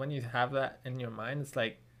that when you have that in your mind, it's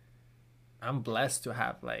like I'm blessed to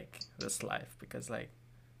have like this life, because like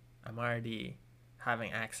I'm already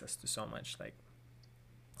having access to so much like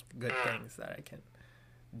good things that I can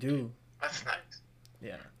do. That's nice.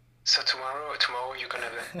 Yeah. So tomorrow you're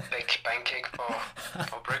gonna bake pancake for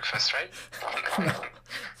breakfast, right? No,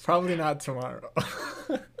 probably not tomorrow.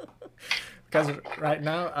 Because right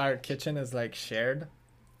now our kitchen is like shared,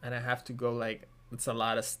 and I have to go like, it's a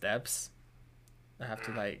lot of steps. I have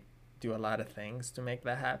to like do a lot of things to make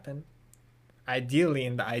that happen. Ideally,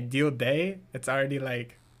 in the ideal day, it's already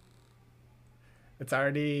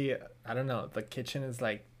I don't know, the kitchen is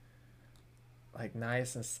like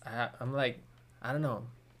nice, and I'm like, I don't know,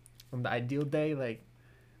 on the ideal day, like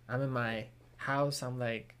I'm in my house, I'm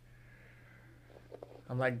like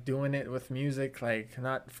doing it with music, like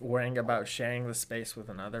not worrying about sharing the space with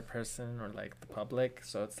another person or like the public.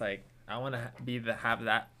 So it's like I want to have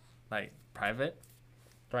that like private.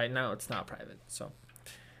 Right now it's not private, so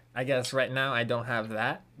I guess right now I don't have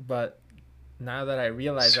that. But now that I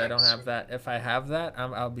realize I don't have that, if I have that,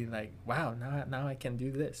 I'll be like, wow, now I can do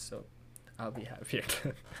this. So I'll be happier.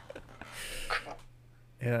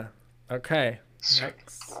 Yeah. Okay.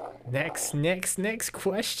 Next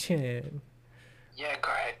question. Yeah,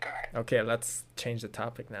 go ahead. Okay, let's change the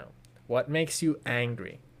topic now. What makes you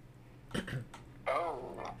angry?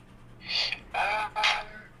 Oh.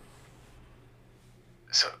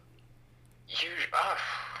 So,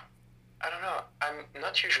 I don't know. I'm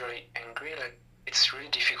not usually angry. Like, it's really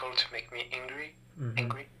difficult to make me angry.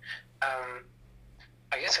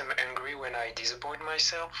 I guess I'm angry when I disappoint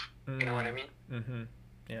myself. You know what I mean?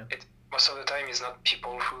 Yeah. Most of the time, it's not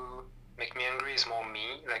people who make me angry. It's more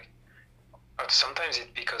me. Like, sometimes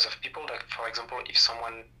it's because of people. Like, for example, if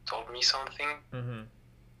someone told me something and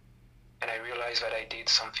I realize that I did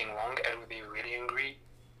something wrong, I would be really angry.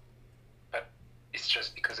 But it's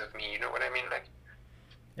just because of me. You know what I mean? Like.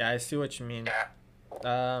 Yeah, I see what you mean.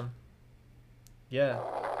 Yeah. Yeah.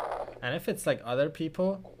 And if it's like other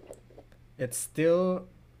people, it's still,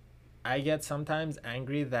 I get sometimes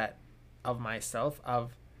angry of myself,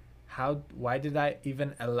 of why did I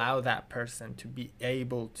even allow that person to be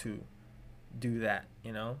able to do that,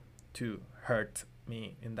 to hurt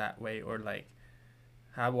me in that way, or like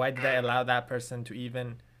why did I allow that person to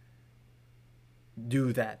even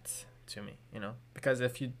do that to me, because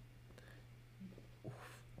if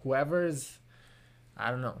whoever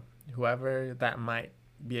that might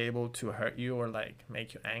be able to hurt you or like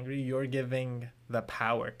make you angry, you're giving the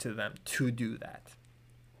power to them to do that.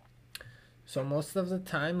 So most of the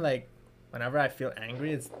time, like whenever I feel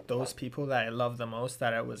angry, it's those people that I love the most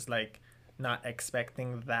that I was like not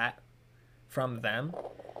expecting that from them.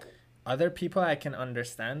 Other people I can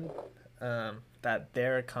understand that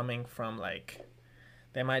they're coming from like,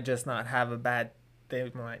 they might just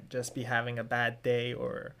be having a bad day,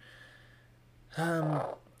 or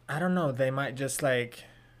I don't know, they might just like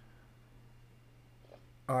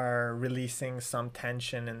are releasing some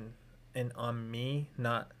tension in on me,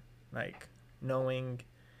 not like knowing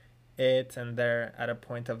it, and they're at a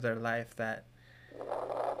point of their life that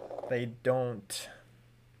they don't,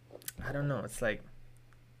 I don't know, it's like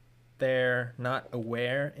they're not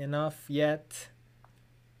aware enough yet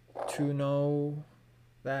to know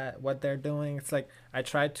that what they're doing. It's like I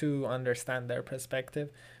try to understand their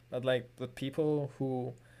perspective, but like the people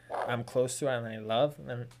who I'm close to and I love,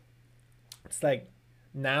 and it's like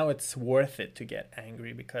now it's worth it to get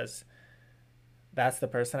angry because that's the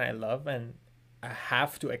person I love, and I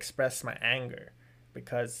have to express my anger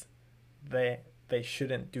because they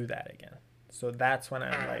shouldn't do that again. So that's when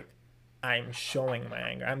I'm showing my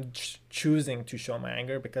anger. I'm choosing to show my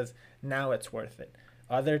anger because now it's worth it.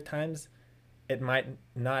 Other times it might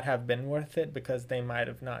not have been worth it because they might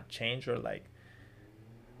have not changed, or like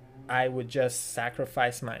I would just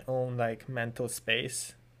sacrifice my own like mental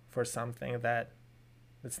space for something that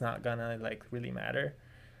it's not gonna like really matter.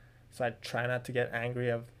 So I try not to get angry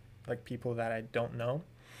of like people that I don't know,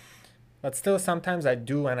 but still sometimes I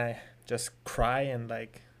do, and I just cry and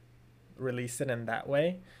like release it in that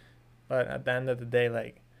way. But at the end of the day,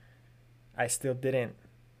 like I still didn't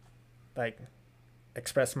like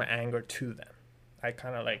express my anger to them. I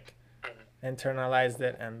kind of like internalized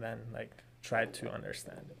it and then like tried to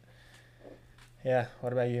understand it. Yeah,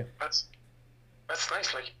 what about you? That's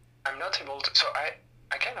nice. Like I'm not able to. So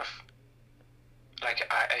I kind of like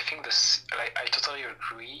I think this, like I totally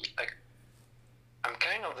agree. Like I'm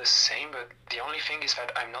kind of the same, but the only thing is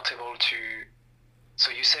that I'm not able to.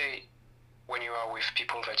 So you say when you are with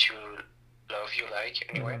people that you love, you like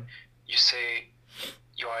anyway, you say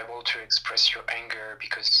you are able to express your anger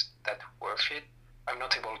because that's worth it. I'm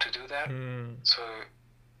not able to do that. So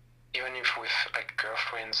even if with like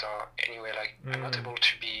girlfriends or anyway, like I'm not able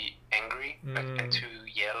to be angry like, and to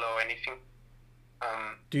yell or anything.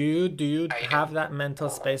 Do you I have don't- that mental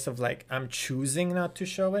space of like I'm choosing not to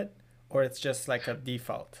show it, or it's just like a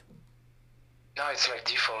default? No, it's like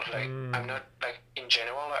default. Like I'm not like in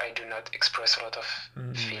general. I do not express a lot of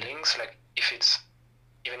feelings. Like if it's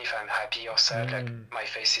even if I'm happy or sad, like my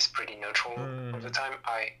face is pretty neutral all the time.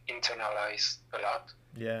 I internalize a lot,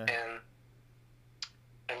 Yeah.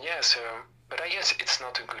 and yeah. So, but I guess it's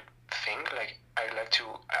not a good thing. Like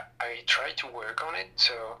I try to work on it.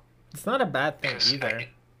 So It's not a bad thing because either.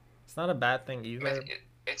 It's not a bad thing either. but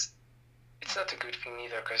it's not a good thing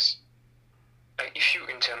either because like if you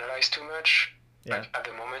internalize too much, Yeah. like at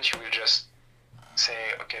the moment you will just say,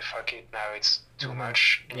 okay, fuck it, now it's too Mhm. much,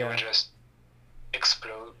 and you Yeah. will just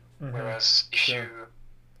explode. Mhm. Whereas if Sure. you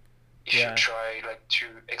Yeah. try like to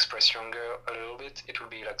express your anger a little bit, it will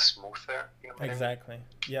be like smoother. You know what I mean? Exactly.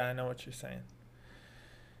 Yeah, I know what you're saying.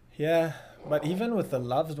 Yeah, but even with the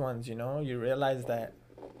loved ones, you know, you realize that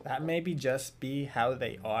maybe just be how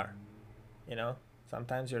they are. You know,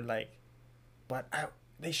 sometimes you're like, but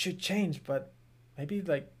they should change, but maybe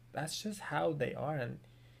like that's just how they are, and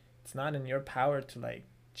it's not in your power to like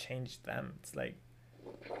change them. It's like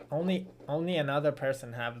only another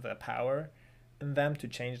person have the power in them to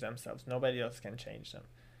change themselves. Nobody else can change them.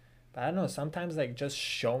 But I don't know, sometimes like just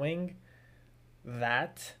showing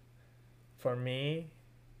that for me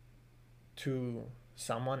to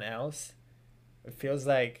someone else, it feels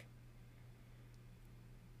like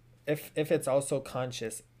if it's also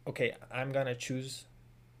conscious, okay, I'm gonna choose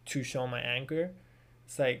to show my anger.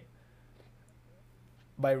 It's like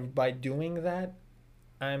by doing that,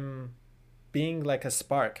 I'm being like a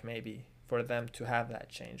spark maybe for them to have that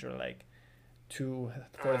change, or like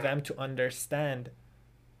for them to understand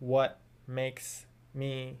what makes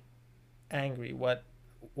me angry, what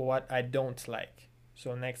I don't like.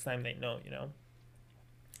 So next time they know, you know.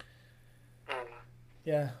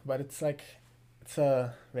 Yeah, but it's like it's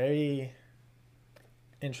a very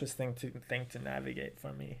interesting thing to navigate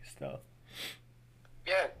for me still.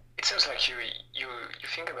 Yeah, it seems like you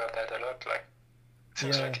think about that a lot. Like it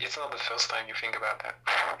seems Yeah. like it's not the first time you think about that.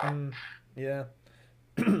 Yeah.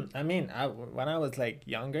 I mean, when I was like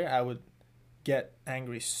younger, I would get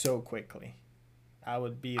angry so quickly. I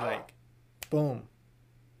would be like, boom,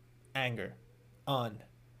 anger, on,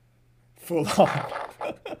 full on,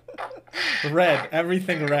 red,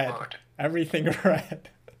 everything red, everything red.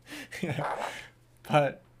 Yeah.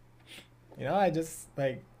 But you know, I just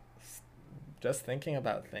like just thinking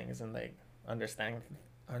about things and like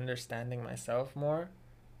understanding myself more.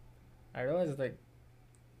 I realized like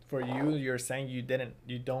for you, you're saying you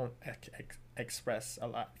don't express a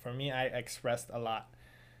lot. For me, I expressed a lot.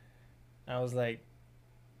 I was like,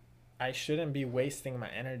 I shouldn't be wasting my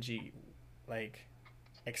energy like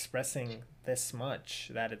expressing this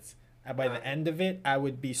much, that it's by the end of it I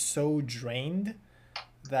would be so drained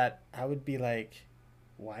that I would be like,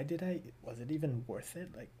 why did was it even worth it?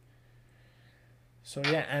 Like, so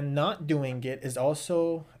yeah, and not doing it is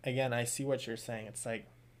also, again, I see what you're saying. It's like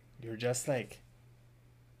you're just like,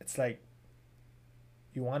 it's like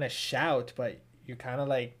you want to shout, but you're kind of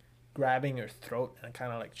like grabbing your throat and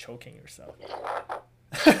kind of like choking yourself.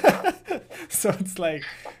 So it's like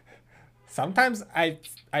sometimes I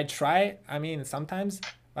try. I mean, sometimes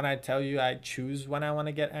when I tell you I choose when I want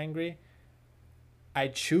to get angry, I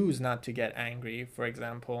choose not to get angry. For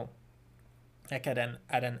example, like at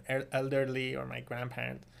an elderly or my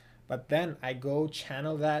grandparents, but then I go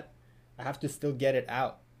channel that. I have to still get it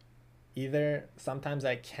out. Either sometimes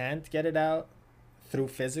I can't get it out through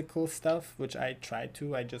physical stuff, which I try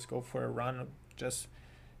to. I just go for a run, just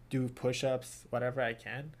do push-ups, whatever I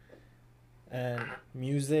can, and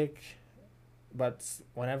music. But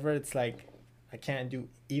whenever it's like I can't do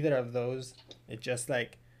either of those, it just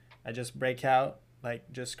like I just break out,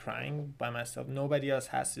 like just crying by myself. Nobody else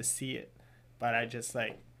has to see it, but I just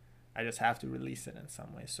have to release it in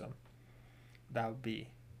some way. So that would be,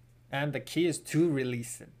 and the key is to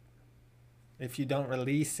release it. If you don't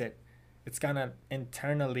release it, it's gonna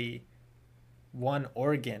internally, one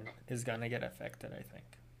organ is gonna get affected, I think.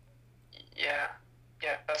 Yeah,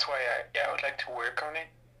 that's why I would like to work on it.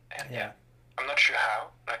 And Yeah. I'm not sure how.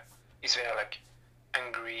 Like, is there like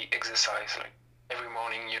angry exercise? Like every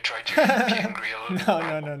morning you try to be angry a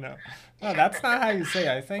little. No, that's not how you say it.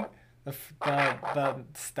 I think the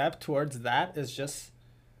step towards that is just,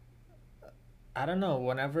 I don't know,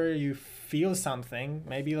 whenever you feel something,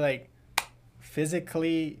 maybe like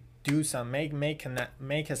physically do some, make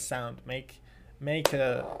a sound, make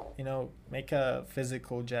a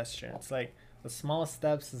physical gesture. It's like the small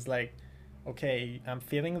steps is like, okay, I'm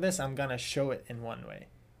feeling this, I'm gonna show it in one way,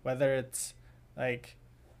 whether it's like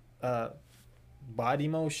body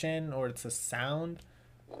motion or it's a sound,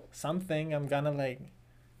 something, I'm gonna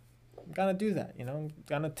do that, you know? I'm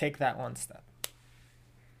gonna take that one step.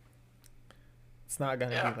 It's not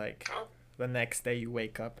gonna Yeah. be like the next day you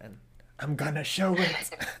wake up and I'm gonna show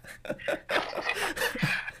it.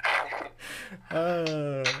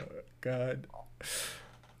 Oh God.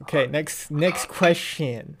 Okay, next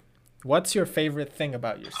question. What's your favorite thing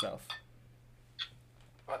about yourself?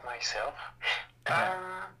 About myself?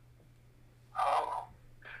 Yeah. Oh,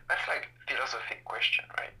 that's like philosophic question,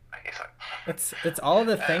 right? Like it's like It's all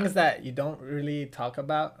the things that you don't really talk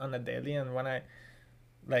about on a daily, and when I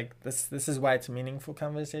like this is why it's a meaningful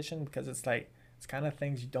conversation, because it's like it's kind of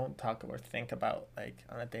things you don't talk or think about like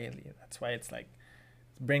on a daily. That's why it's like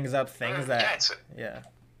it brings up things that yeah,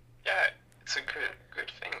 it's a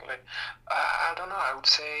good thing. Like I don't know. I would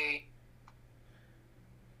say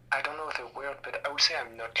I don't know the word, but I would say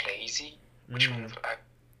I'm not lazy, which means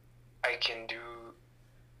I can do.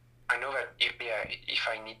 I know that if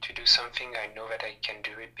I need to do something, I know that I can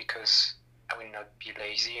do it because I will not be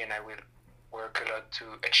lazy and I will work a lot to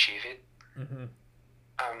achieve it.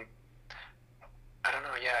 I don't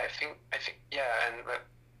know. Yeah, I think yeah, but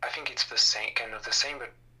I think it's the same, kind of the same,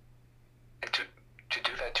 but to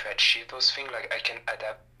do that, to achieve those things, like I can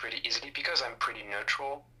adapt pretty easily because I'm pretty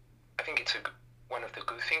neutral. I think it's one of the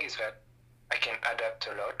good things is that I can adapt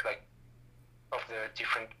a lot, like of the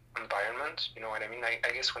different environments. You know what I mean?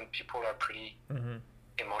 I guess when people are pretty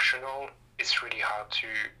emotional, it's really hard to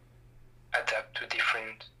adapt to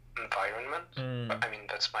different environments. But, I mean,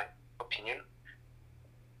 that's my opinion.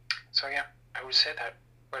 So yeah, I would say that.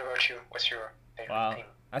 What about you? What's your favorite thing?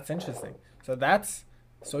 That's interesting. So that's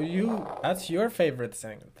your favorite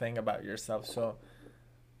thing about yourself. So,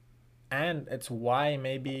 and it's why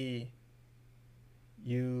maybe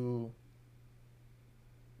you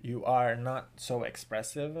are not so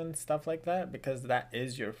expressive and stuff like that, because that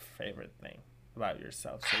is your favorite thing about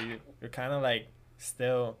yourself. So you're kind of like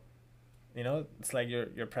still, you know, it's like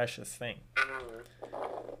your precious thing.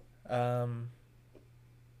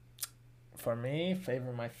 For me,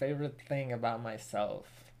 my favorite thing about myself,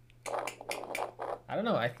 I don't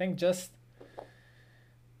know, I think just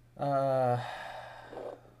the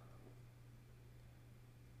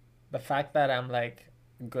fact that I'm like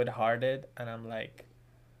good-hearted and I'm like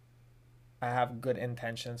I have good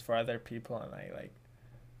intentions for other people, and I like.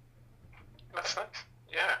 That's nice.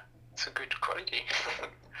 Yeah, it's a good quality.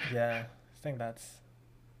 Yeah, I think that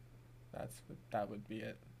would be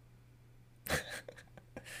it.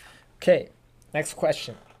 Okay, next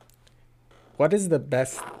question. What is the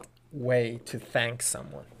best way to thank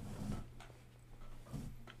someone?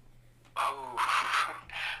 Oh,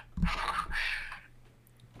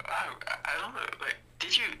 I don't know. Like,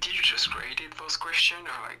 did you just create those questions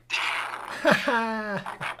or like?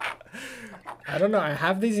 I don't know. I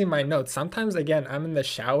have these in my notes. Sometimes, again, I'm in the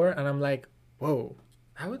shower and I'm like, "Whoa,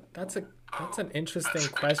 that's an interesting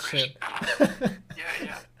question."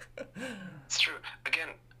 Yeah, it's true. Again,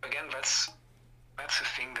 that's a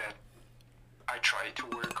thing that I try to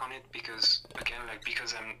work on it because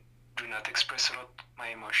because I do not express a lot my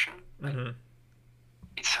emotion. Like,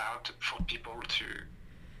 it's hard for people to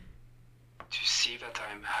see that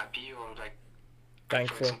I'm happy or like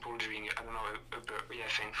thankful. For example, during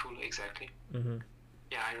thankful, exactly.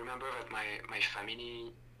 Yeah, I remember that my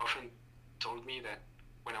family often told me that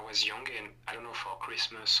when I was young, and I don't know, for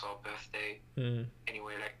Christmas or birthday,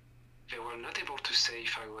 anyway, like they were not able to say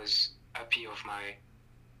if I was happy of my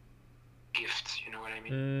gift. You know what I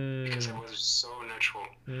mean? Because I was so natural.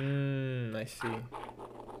 I see.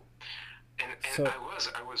 And so, I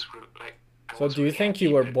was like. So do you think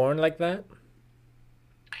you were born like that?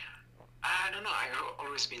 I don't know. I've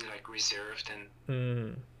always been like reserved and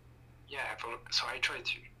so I try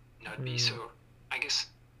to not be. So I guess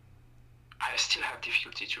I still have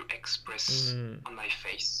difficulty to express on my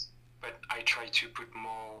face, but I try to put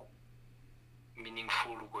more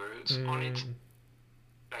meaningful words on it.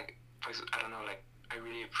 Like, I don't know, like I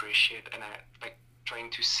really appreciate, and I like trying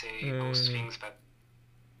to say those things that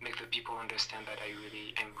make the people understand that I'm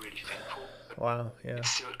really thankful. But wow, yeah. It's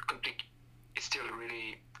still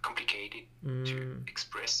really complicated to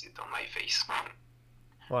express it on my face.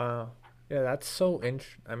 Wow. Yeah, that's so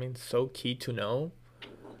so key to know.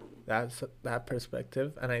 That's that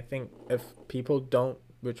perspective, and I think if people don't,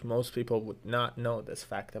 which most people would not know this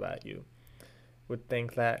fact about you, would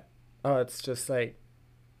think that it's just like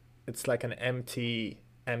it's like an empty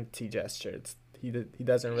gesture. He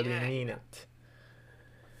doesn't really mean it.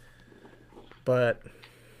 But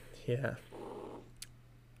yeah.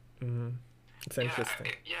 It's interesting.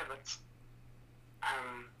 Yeah, but I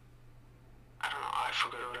don't know. I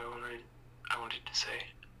forgot what I wanted wanted to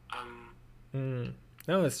say.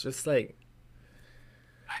 No, it's just like,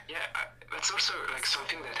 Yeah, that's also like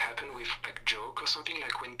something that happened with like joke or something.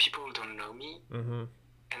 Like when people don't know me and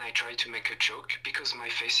I try to make a joke, because my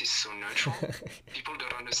face is so neutral, people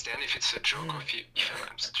don't understand if it's a joke or if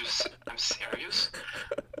I'm serious.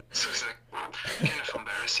 So it's like kind of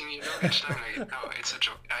embarrassing, you know. Each time, like, no, it's a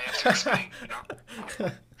joke. I have to explain, you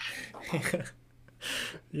know.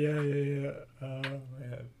 Yeah. Oh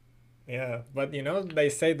man. Yeah, but you know, they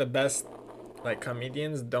say the best like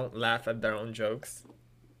comedians don't laugh at their own jokes.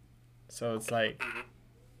 So it's like,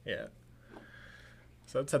 yeah.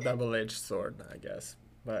 So it's a double-edged sword, I guess.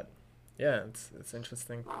 But yeah, it's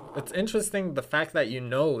interesting. It's interesting the fact that you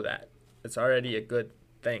know that. It's already a good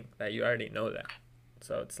thing that you already know that.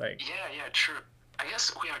 So it's like, Yeah, true. I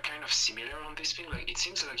guess we are kind of similar on this thing. Like, it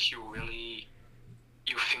seems like you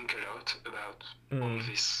think a lot about all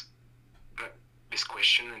this, like, this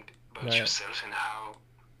question about yourself and how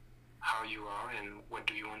you are and what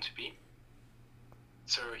do you want to be.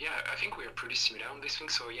 So yeah, I think we are pretty similar on this thing.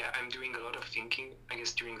 So yeah, I'm doing a lot of thinking, I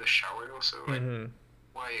guess, during the shower also. Like,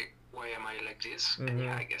 why am I like this? And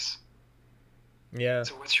yeah, I guess. Yeah.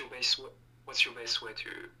 So what's your best way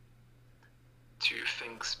to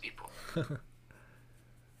thank people? I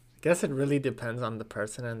guess it really depends on the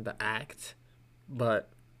person and the act,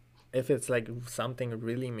 but if it's like something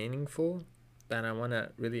really meaningful, then I want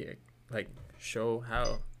to really like show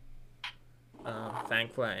how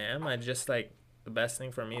thankful I am. I just like, the best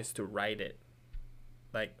thing for me is to write it,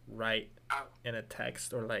 like write in a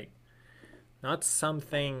text, or like not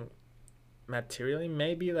something materially,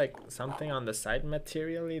 maybe like something on the side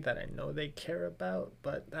materially that I know they care about,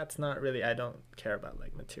 but that's not really, I don't care about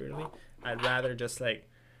like materially. I'd rather just like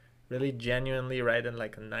really genuinely write in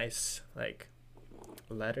like a nice like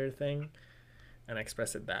letter thing and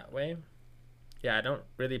express it that way. Yeah, I don't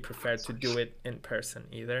really prefer to do it in person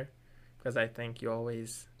either, because I think you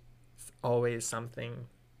always something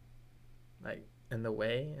like in the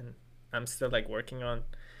way, and I'm still like working on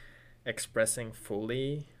expressing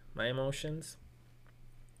fully my emotions.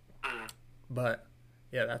 But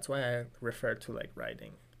yeah, that's why I refer to like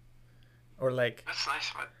writing, or like that's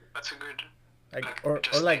nice. That's a good like or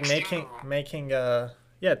like making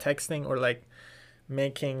texting, or like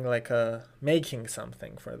making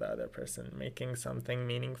something for the other person, making something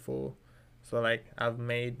meaningful. So like I've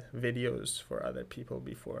made videos for other people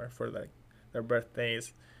before for like their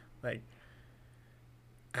birthdays, like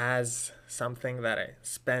as something that I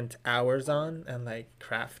spent hours on and like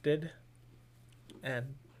crafted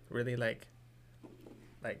and really like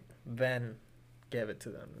then gave it to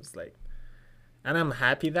them. It's like, and I'm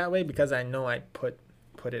happy that way because I know I put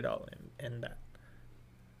it all in that.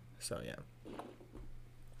 So yeah.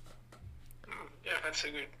 Yeah, that's a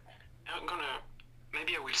good.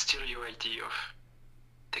 Maybe I will steal your idea of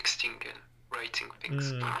texting and writing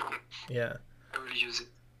things. Yeah. I will use it.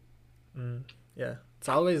 Yeah. It's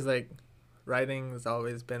always like, writing has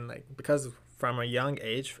always been like, because from a young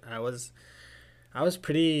age, I was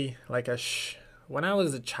pretty like when I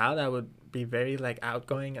was a child, I would be very like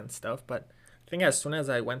outgoing and stuff, but I think as soon as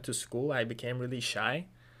I went to school, I became really shy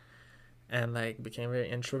and like became very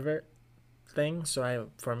introvert thing.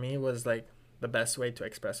 So for me was like, the best way to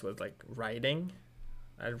express was like writing.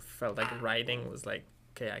 I felt like writing was like,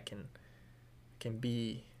 okay, I can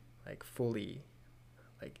be like fully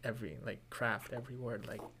like craft every word,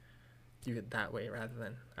 like do it that way, rather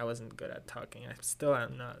than, I wasn't good at talking. I still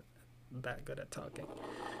am not that good at talking.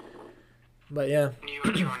 But yeah.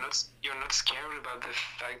 You're not scared about the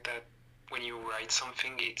fact that when you write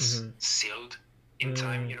something, it's sealed in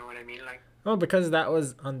time. You know what I mean? Like. Oh, because that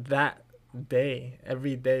was on that day.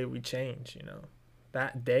 Every day we change, you know.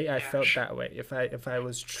 That day I felt that way. If I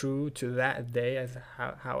was true to that day, as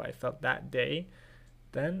how I felt that day,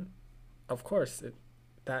 then of course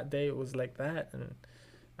that day it was like that, and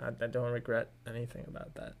I don't regret anything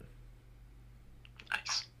about that.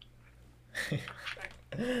 Nice.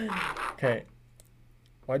 Okay.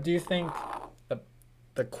 What do you think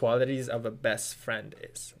the qualities of a best friend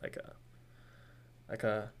is? Like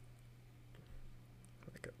a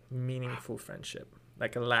meaningful friendship,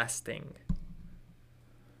 like a lasting.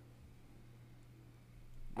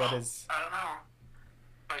 What is? I don't know.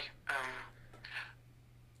 Like,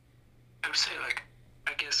 I would say, like,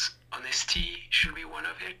 I guess honesty should be one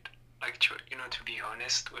of it. Like, to be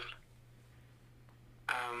honest with.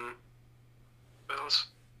 But also,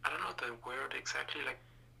 I don't know the word exactly. Like.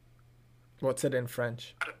 What's it in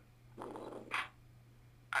French?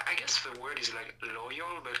 I guess the word is like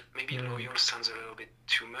loyal, but maybe loyal sounds a little bit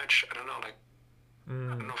too much. I don't know. Like,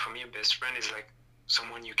 I don't know. For me, a best friend is like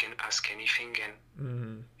someone you can ask anything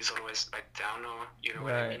and is always like down, or you know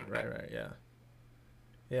what I mean? Right.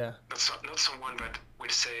 Yeah. Not someone that will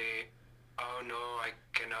say, "Oh no, I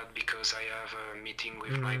cannot because I have a meeting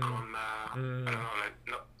with my grandma." I don't know, like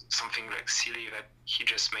not something like silly that he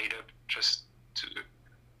just made up just to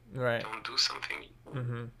don't do something.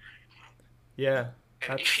 Yeah.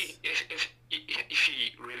 And if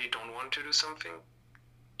he really don't want to do something,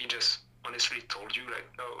 he just honestly told you like,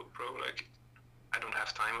 "No, bro, like I don't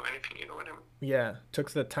have time or anything." You know what I mean? Yeah.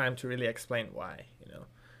 Took the time to really explain why. You know,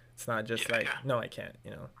 it's not just no, I can't.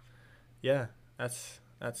 You know. Yeah.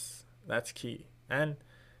 That's key. And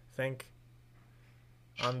I think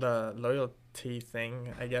on the loyalty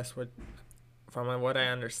thing, I guess from what I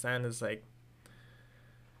understand is like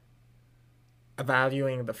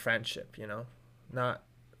valuing the friendship, you know, not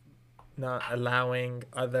allowing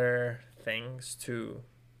other things to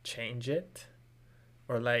change it,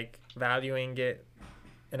 or like valuing it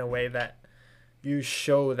in a way that you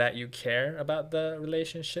show that you care about the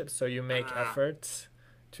relationship, so you make efforts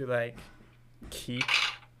to like keep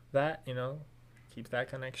that, you know, keep that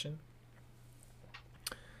connection.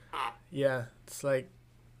 Yeah, it's like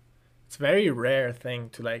it's a very rare thing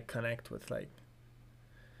to like connect with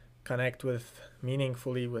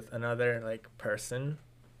meaningfully with another like person,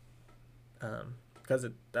 because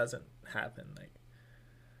it doesn't happen like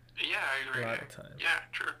I agree. a lot of time. Yeah,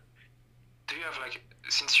 true. Do you have like,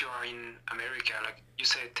 since you are in America, like you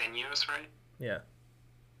said 10 years, right? Yeah.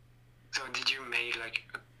 So did you make like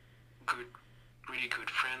really good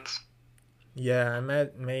friends? Yeah,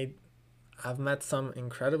 I've met some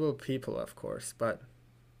incredible people, of course, but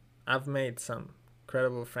I've made some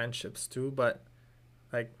incredible friendships too. But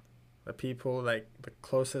like the people, like the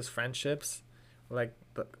closest friendships, like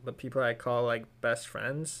the people I call like best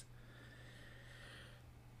friends,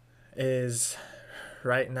 is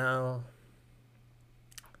right now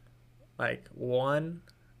like one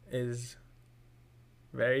is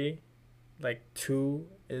very, like two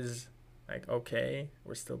is like okay,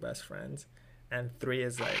 we're still best friends, and three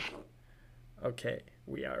is like okay,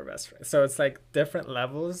 we are best friends. So it's like different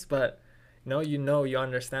levels, but you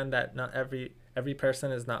understand that not every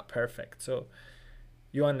person is not perfect. So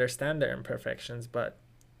you understand their imperfections, but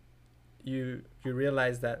you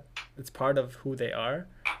realize that it's part of who they are.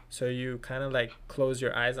 So you kind of like close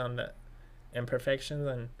your eyes on the imperfections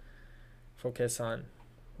and focus on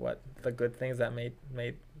what the good things that made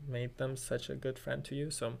them such a good friend to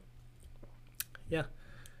you. So yeah,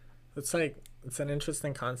 it's like it's an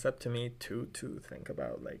interesting concept to me too, to think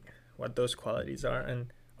about like what those qualities are,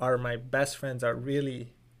 and are my best friends are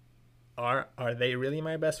they really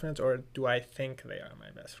my best friends, or do I think they are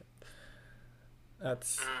my best friends?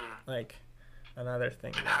 That's like another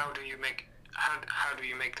thing. And how do you make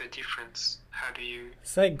the difference?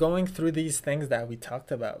 It's like going through these things that we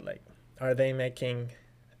talked about, like are they making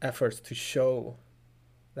efforts to show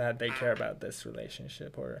that they care about this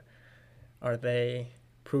relationship, or are they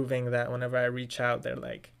proving that whenever I reach out they're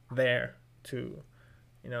like there to,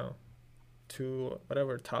 to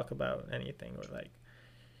whatever, talk about anything, or like,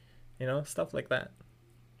 stuff like that.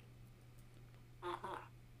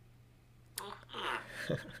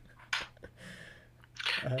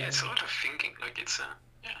 Yeah, it's a lot of thinking. Like it's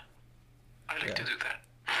I like to do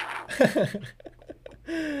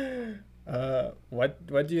that.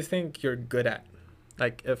 What do you think you're good at?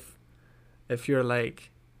 Like if you're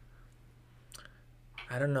like,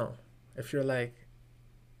 I don't know, if you're like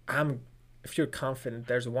if you're confident,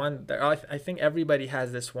 there's one there. I think everybody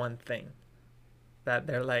has this one thing that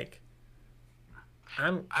they're like,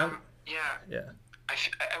 yeah. I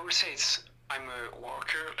would say I'm a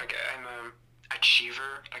worker. Like I'm a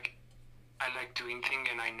achiever. Like I like doing things,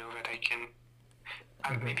 and I know that I can.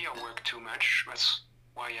 Maybe I work too much. That's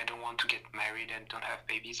why I don't want to get married and don't have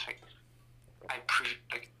babies. Like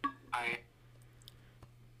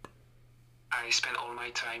I spend all my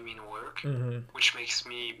time in work, which makes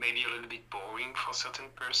me maybe a little bit boring for a certain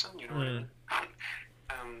person. You know what I mean?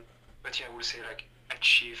 But yeah, I would say like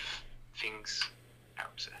achieve things. I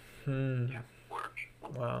would say. Yeah, work.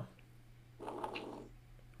 Wow.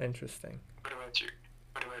 Interesting. What about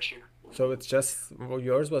you? So it's just, well,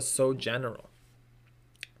 yours was so general.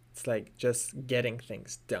 It's like just getting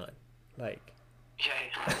things done. Like,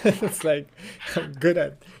 yeah. It's like I'm good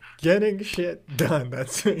at getting shit done.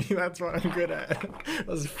 That's me. That's what I'm good at. It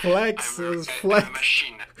was flex. I'm a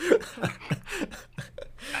machine.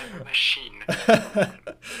 I'm a machine.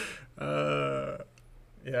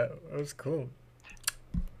 Yeah, it was cool.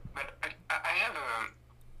 But I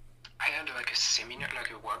had like a seminar,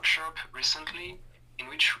 like a workshop recently, in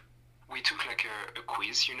which we took like a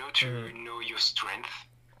quiz, to know your strength,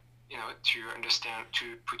 to understand,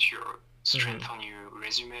 to put strength on your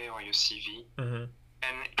resume or your CV. Mm-hmm.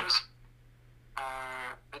 And it was,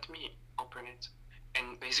 let me open it.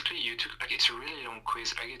 And basically you took, like, it's a really long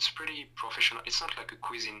quiz. Like, it's pretty professional. It's not like a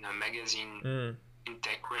quiz in a magazine. In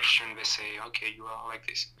tech question, they say, okay, you are like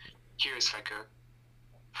this. Here it's like a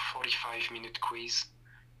 45-minute quiz.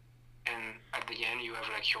 And at the end you have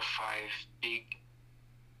like your 5 big,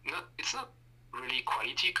 it's not really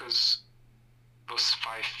quality, because those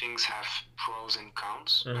 5 things have pros and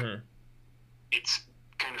cons. But it's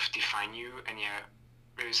kind of define you. And yeah,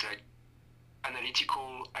 there's like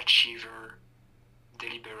analytical, achiever,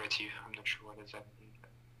 deliberative. I'm not sure what does that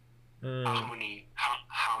mean. Harmony.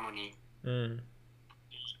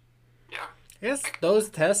 Yeah. I guess those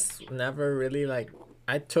tests never really, like,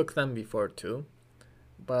 I took them before too,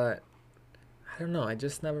 but I don't know, I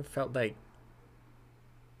just never felt like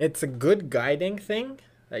it's a good guiding thing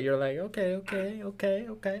that you're like, okay,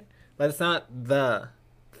 but it's not the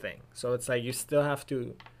thing. So it's like you still have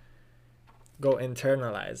to go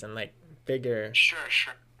internalize and like figure. Sure.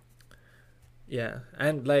 Yeah.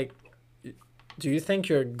 And like, do you think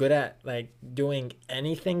you're good at like doing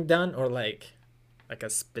anything done, or like a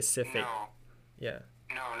specific? No. Yeah.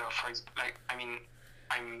 No. For example, like, I mean,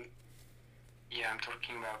 I'm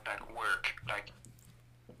talking about like work. Like,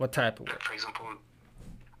 what type of like, work? for example,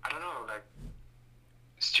 I don't know, like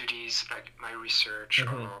studies, like my research,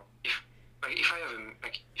 or if I have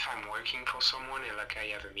if I'm working for someone and like I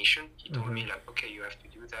have a mission, he told me like, okay, you have to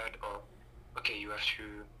do that, or okay, you have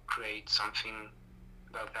to create something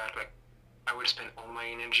about that. Like, I will spend all my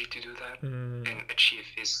energy to do that and achieve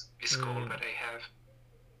this goal that I have.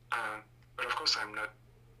 But of course, I'm not.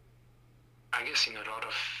 I guess in a lot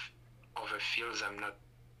of other fields, I'm not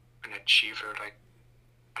an achiever. Like,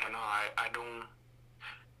 I don't know.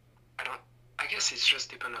 I guess it's just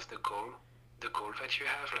depend of the goal that you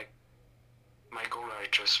have. Like, my goal are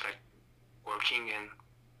just like working and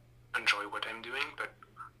enjoy what I'm doing, but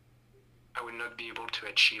I will not be able to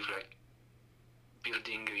achieve like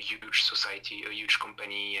building a huge society, a huge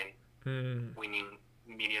company, and winning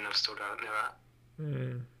millions of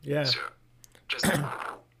dollars. Yeah. So just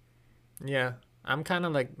Yeah, I'm kind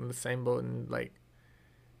of like in the same boat, and like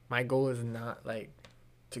my goal is not like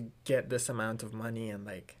to get this amount of money and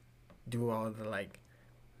like do all the like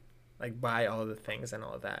buy all the things and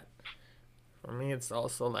all that. For me, it's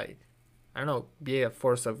also like, I don't know, be a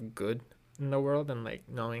force of good in the world, and like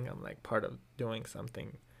knowing I'm like part of doing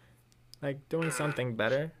something, like doing something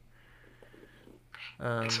better.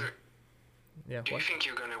 so, Yeah. do What? you think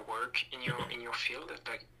you're gonna work in your field?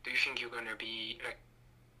 Like, do you think you're gonna be like,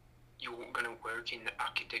 you're gonna work in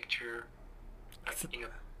architecture, like in a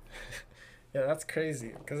Yeah, that's crazy,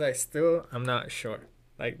 because I'm not sure.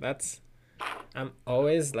 Like, I'm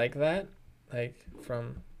always like that. Like,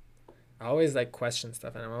 I always like question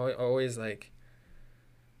stuff, and I'm always like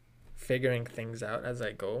figuring things out as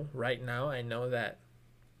I go. Right now, I know that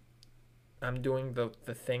I'm doing the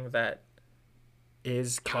thing that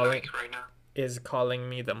is calling right now? is calling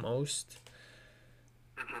me the most,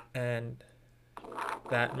 and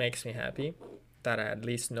that makes me happy. That I at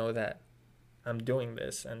least know that I'm doing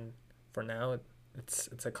this, and for now, it's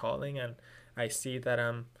a calling, and I see that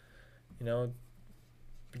I'm,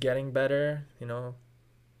 getting better.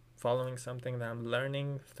 Following something that I'm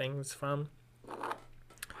learning things from.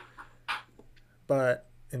 But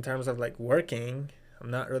in terms of like working,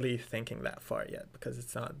 I'm not really thinking that far yet, because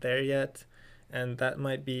it's not there yet. And that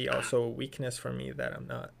might be also a weakness for me, that I'm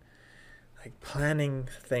not like planning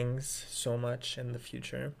things so much in the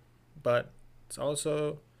future. But it's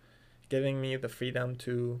also giving me the freedom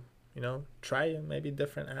to, try maybe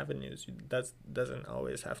different avenues. That doesn't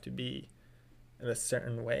always have to be in a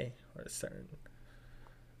certain way, or a certain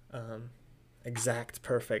exact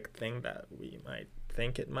perfect thing that we might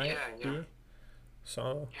think it might be.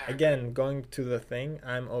 So again, going to the thing,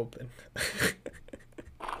 I'm open.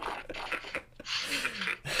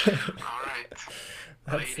 All right.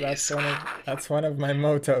 That's one of my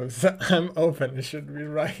mottos. I'm open. It should be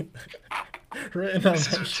written on my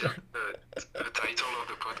shirt. The title of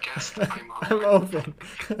the podcast. I'm open.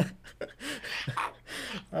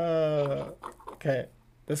 Okay,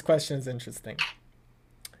 this question is interesting.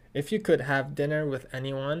 If you could have dinner with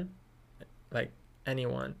anyone, like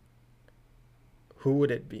anyone, who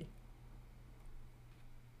would it be?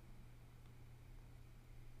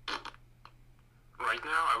 Right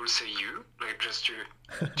now, I would say you, like, just to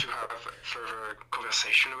have a further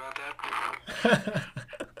conversation about that.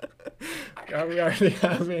 Are we already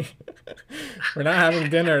having? We're not having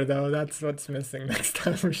dinner though. That's what's missing. Next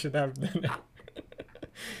time we should have dinner.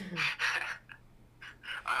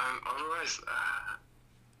 Otherwise,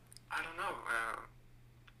 I don't know.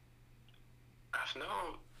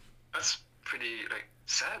 No, that's pretty like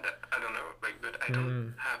sad. I don't know, like, but I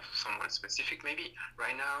don't have someone specific. Maybe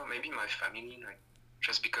right now, maybe my family, like,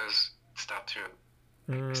 just because start to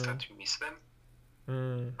I start to miss them.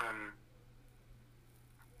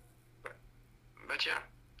 But yeah,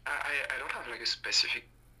 I don't have like a specific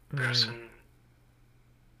person.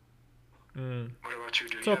 What about you?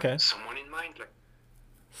 Do It's you okay. have someone in mind? Like,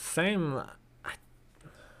 Same.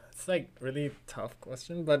 It's like really tough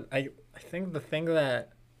question, but I think the thing that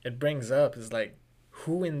it brings up is like,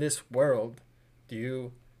 who in this world do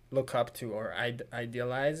you look up to or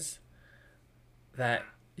idealize that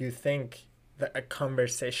you think that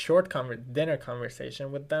a short dinner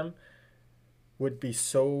conversation with them would be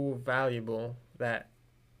so valuable that,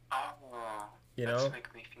 oh, you that's know?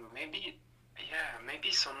 make me think. Maybe, yeah,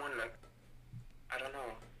 maybe someone like, I don't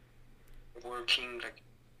know, working like,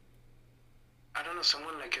 I don't know,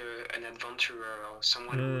 someone like an adventurer or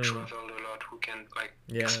someone who traveled a lot, who can like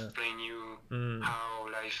explain you how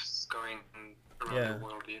life's going around the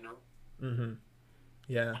world, you know?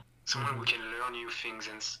 Yeah. Someone who can learn new things,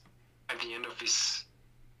 and at the end of this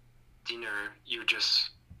dinner, you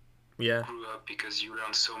just grew up because you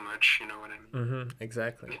learned so much, you know what I mean?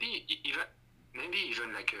 Exactly. Maybe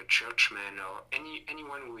even like a churchman or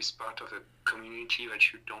anyone who is part of a community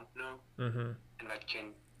that you don't know, and that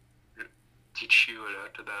can teach you a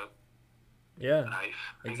lot about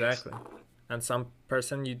life. Exactly. And some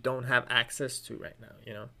person you don't have access to right now,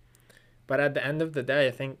 you know? But at the end of the day,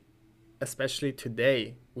 I think, especially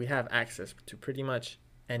today, we have access to pretty much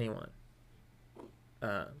anyone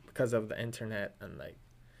because of the internet and like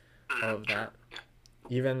all of that.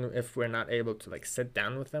 Even if we're not able to like sit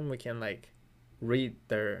down with them, we can like read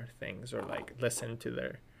their things or like listen to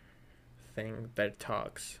their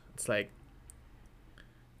talks. It's like,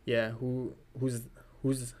 yeah, who's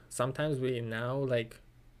sometimes we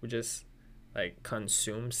just like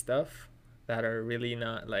consume stuff that are really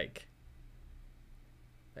not like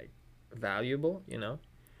valuable, you know?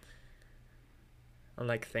 And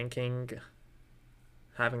like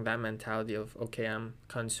having that mentality of, okay, I'm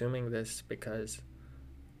consuming this because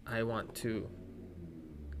I want to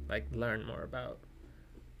like learn more about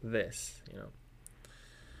this, you know?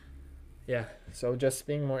 Yeah, so just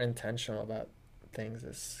being more intentional about things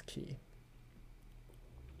is key.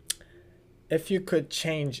 If you could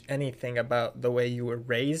change anything about the way you were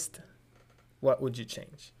raised, what would you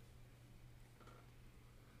change?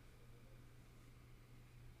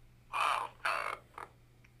 Wow.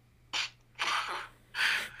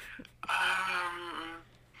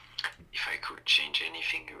 If I could change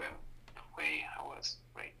anything about the way I was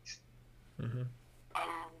raised,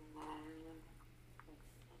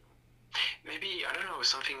 maybe, I don't know,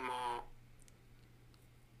 something more.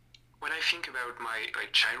 When I think about my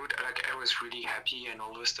like childhood, like I was really happy and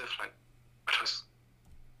all those stuff. Like,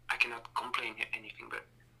 I cannot complain anything, but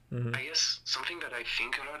I guess something that I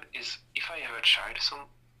think a lot is, if I have a child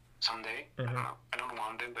someday, I don't know, I don't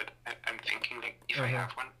want them, but I'm thinking like, if I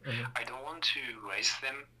have one, I don't want to raise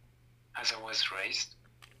them as I was raised.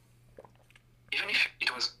 Even if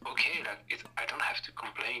it was okay, like I don't have to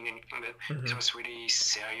complain anything, but it was really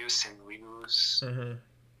serious and rigorous.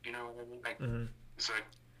 You know what I mean? Like, it's like,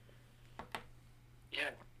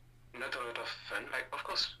 yeah, not a lot of fun. Like, of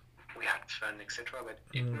course, we had fun, etc. But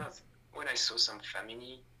it not. When I saw some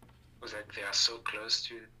family, it was like they are so close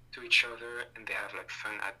to each other, and they have like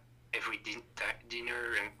fun at every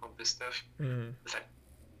dinner and all this stuff. It's like,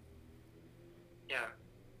 yeah,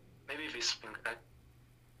 maybe this thing, like,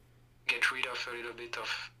 get rid of a little bit of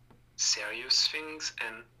serious things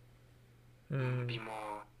and be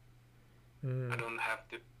more. I don't have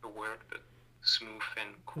the word, but smooth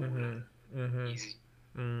and cool, easy.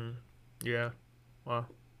 Yeah. Wow.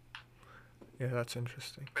 Yeah, that's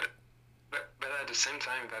interesting. But at the same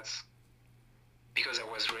time, that's because I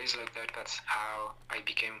was raised like that. That's how I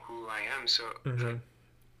became who I am. So like,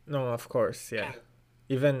 no, of course, yeah.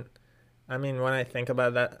 Even, I mean, when I think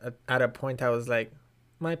about that, at a point I was like,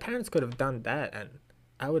 my parents could have done that and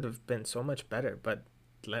I would have been so much better. But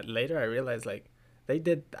later I realized like they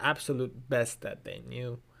did the absolute best that they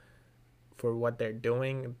knew for what they're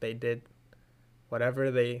doing. They did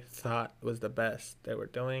whatever they thought was the best they were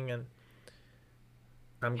doing, and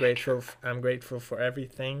I'm grateful for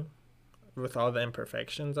everything, with all the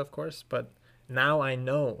imperfections, of course. But now I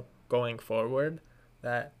know going forward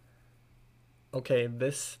that, okay,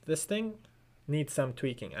 this thing needs some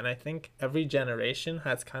tweaking, and I think every generation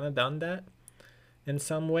has kind of done that in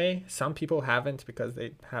some way. Some people haven't because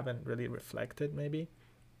they haven't really reflected, maybe,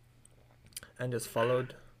 and just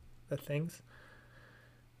followed the things.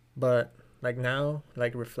 But like now,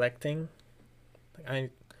 like reflecting, I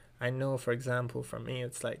I know, for example, for me,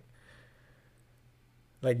 it's like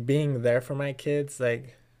being there for my kids,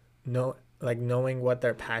 like knowing what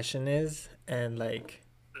their passion is, and like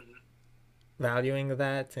valuing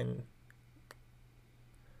that, and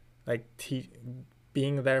like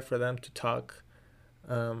being there for them to talk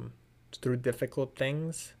through difficult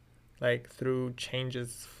things, like through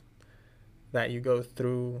changes that you go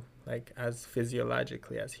through, like as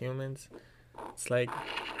physiologically as humans. It's like,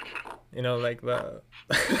 like the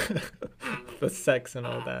the sex and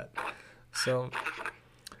all that. So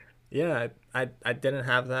yeah, I didn't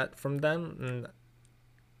have that from them, and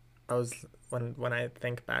I was when I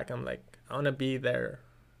think back, I'm like, I want to be there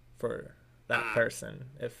for that person.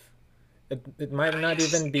 If it might not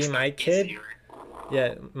even be my kid. Yeah,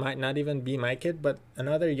 it might not even be my kid, but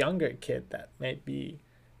another younger kid that might be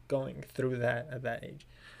going through that at that age.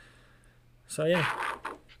 So yeah.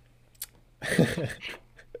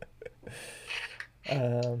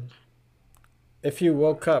 If you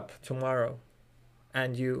woke up tomorrow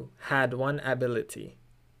and you had one ability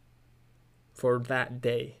for that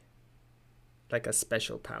day, like a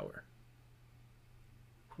special power,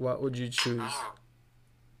 what would you choose?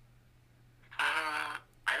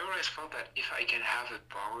 I always thought that if I can have a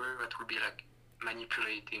power, that would be like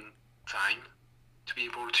manipulating time to be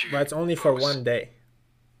able to. But it's only for one day.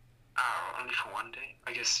 Oh, only for one day?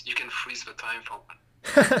 I guess you can freeze the time for one.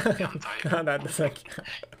 No, that's like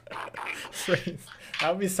freeze.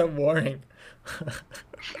 That would be so boring.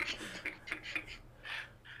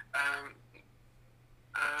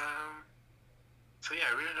 So yeah,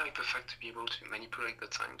 I really like the fact to be able to manipulate the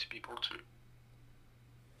time, to be able to.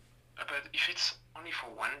 But if it's only for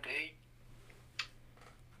one day,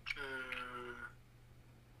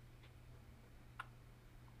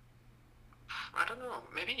 I don't know.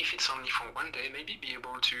 Maybe if it's only for one day, maybe be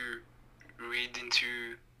able to read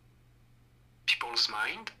into people's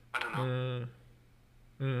mind. I don't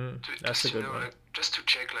know. That's a good one. Like, just to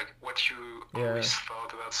check like what you always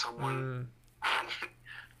thought about someone.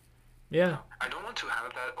 Yeah. I don't want to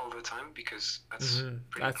have that all the time because that's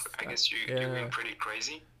I guess you're being pretty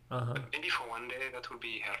crazy. But maybe for one day that would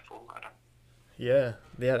be helpful. I don't. Yeah,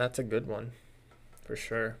 that's a good one, for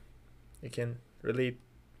sure. You can really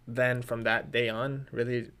then from that day on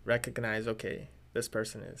really recognize, okay, this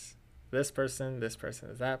person is this person is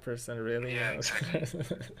that person, really. Yeah, exactly.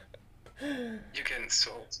 You can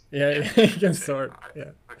sort. Yeah, you can sort.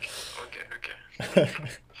 Yeah. Okay.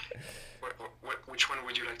 Which one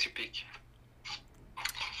would you like to pick?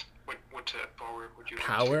 What power would you like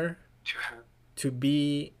to have? To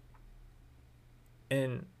be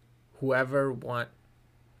in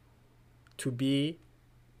to be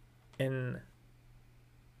in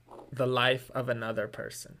the life of another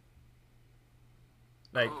person.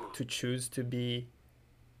 Like to choose to be,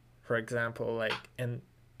 for example, like in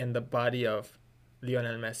the body of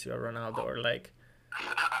Lionel Messi or Ronaldo, or like,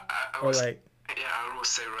 I almost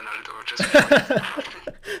say Ronaldo just.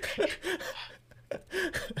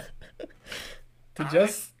 To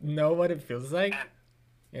just know what it feels like,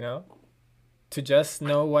 to just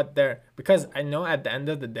know what they're, because I know at the end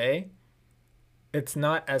of the day, it's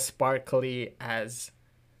not as sparkly, as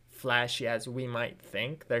flashy as we might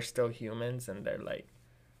think. They're still humans, and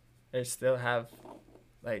they still have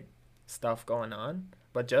like stuff going on.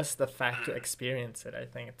 But just the fact to experience it, I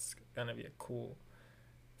think it's gonna be a cool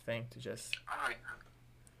thing to just. Alright.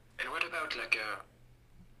 And what about like a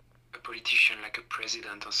politician, like a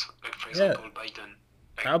president, or like for example Biden?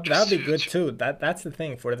 Like, that'd be good too. That's the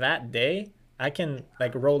thing. For that day, I can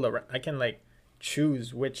like roll around. I can like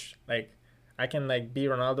choose which, like, I can like be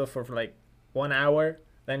Ronaldo for like 1 hour,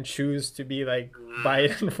 then choose to be like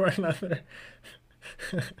Biden for another.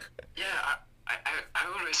 Yeah, I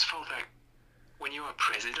always felt like when you are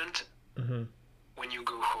president, when you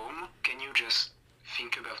go home, can you just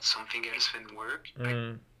think about something else than work?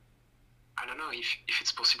 Like, I don't know if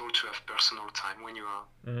it's possible to have personal time when you are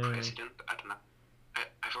president. I don't know.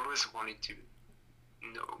 I've always wanted to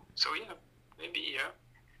know. So yeah, maybe yeah.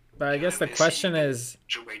 But I guess the question is,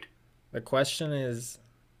 I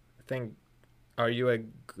think, are you a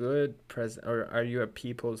good president, or are you a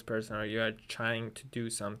people's person? Or you are trying to do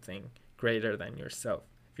something greater than yourself?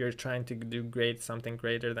 If you're trying to do something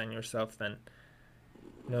greater than yourself, then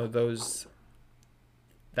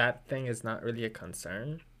that thing is not really a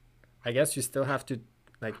concern. I guess you still have to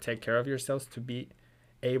like take care of yourselves to be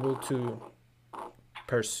able to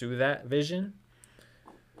pursue that vision.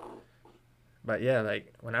 But yeah,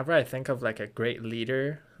 like whenever I think of like a great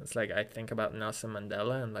leader, it's like I think about Nelson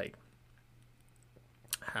Mandela, and like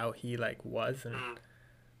how he like was, and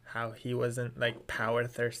how he wasn't like power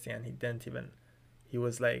thirsty, and he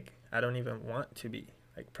was like, I don't even want to be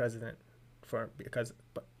like president because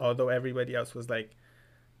although everybody else was like,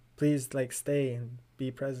 please like stay and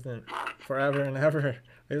be president forever and ever,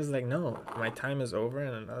 it was like, no, my time is over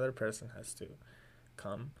and another person has to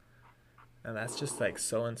come. And that's just like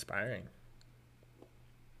so inspiring.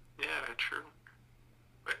 Yeah, true.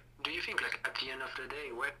 But do you think, like, at the end of the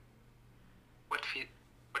day, what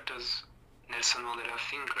does Nelson Mandela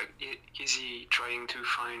think? Like, is he trying to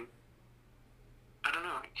find, I don't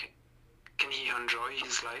know, can he enjoy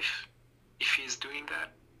his life if he's doing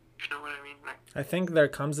that? You know what I mean? Like, I think there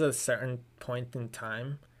comes a certain point in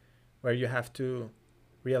time where you have to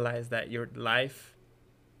realize that your life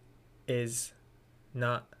is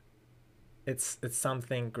not, it's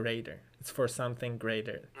something greater. It's for something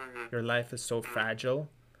greater. Your life is so fragile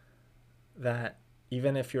that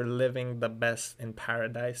even if you're living the best in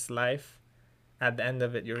paradise life, at the end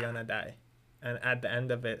of it, you're gonna die. And at the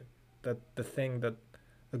end of it, the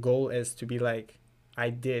goal is to be like,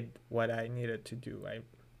 I did what I needed to do.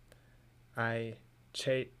 I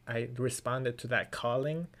responded to that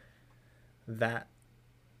calling that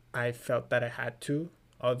I felt that I had to,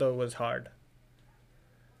 although it was hard.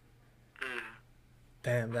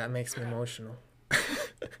 Damn, that makes me emotional.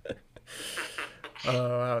 Oh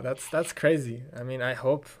wow, that's crazy. I mean, I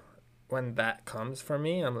hope when that comes for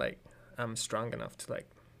me, I'm strong enough to like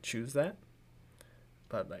choose that.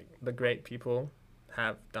 But like the great people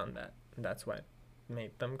have done that, and that's what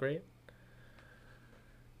made them great.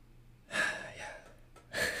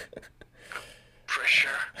 Pressure.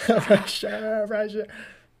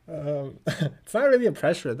 It's not really a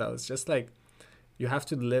pressure though. It's just like you have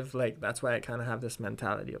to live like, that's why I kind of have this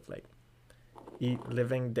mentality of like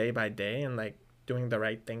living day by day and like doing the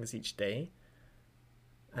right things each day.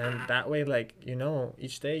 And that way, like, you know,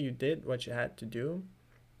 each day you did what you had to do.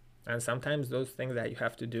 And sometimes those things that you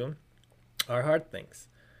have to do are hard things.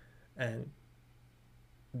 And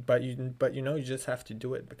but you know, you just have to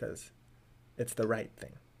do it because it's the right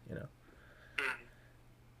thing, you know.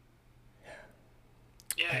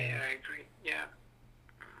 Yeah, I agree. Yeah.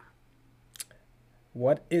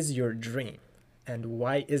 What is your dream, and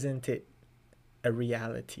why isn't it a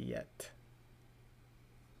reality yet?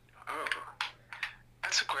 Oh,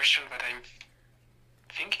 that's a question that I'm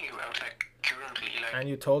thinking about, like, currently, like. And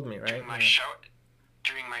you told me, right? During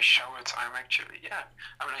my shower time, actually. Yeah,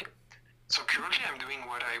 I'm like. So currently, I'm doing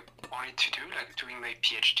what I wanted to do, like doing my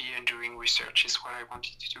PhD and doing research is what I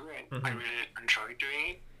wanted to do, and I really enjoy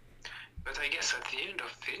doing it. But I guess at the end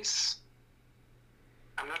of this,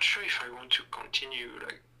 I'm not sure if I want to continue.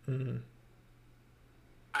 Like,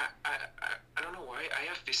 I don't know why. I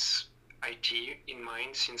have this idea in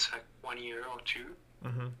mind since like 1 year or two.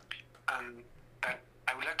 That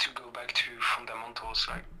I would like to go back to fundamentals,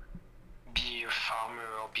 like be a farmer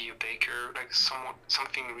or be a baker, like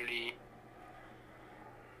something really.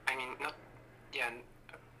 I mean, not, yeah,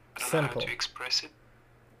 I don't know how to express it.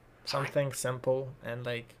 Something simple and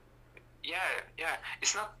like. Yeah.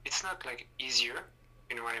 It's not like easier.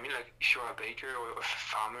 You know what I mean? Like if you're a baker or a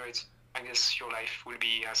farmer, I guess your life will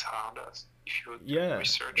be as hard as if you do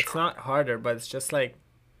research. It's not harder, but it's just like,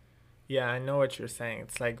 yeah, I know what you're saying.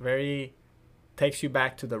 It's like very takes you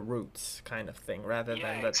back to the roots kind of thing rather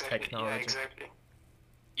than the technology. Yeah, exactly.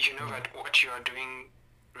 You know that what you are doing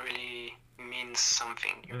really means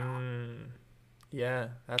something, you know? Yeah,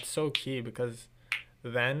 that's so key, because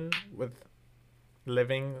then with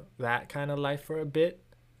living that kind of life for a bit,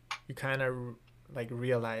 you kind of like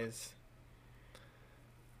realize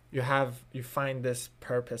you find this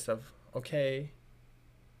purpose of, okay,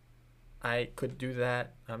 I could do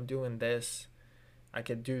that, I'm doing this, I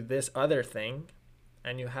could do this other thing,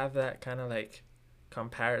 and you have that kind of like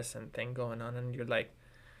comparison thing going on, and you're like,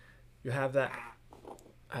 you have that,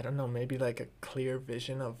 I don't know, maybe like a clear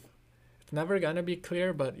vision of, it's never gonna be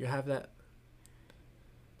clear, but you have that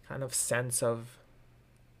kind of sense of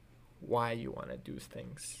why you want to do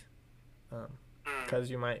things, because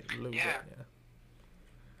you might lose it.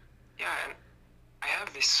 Yeah, and I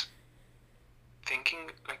have this thinking,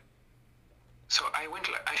 like, so I went,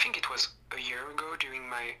 like, I think it was a year ago during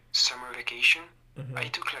my summer vacation. I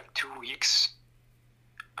took like 2 weeks.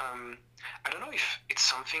 I don't know if it's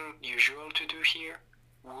something usual to do here.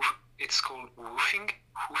 It's called woofing.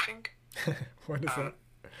 What is that?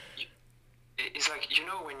 It's like, you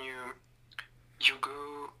know, when you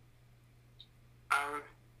go,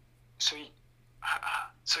 so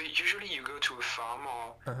usually you go to a farm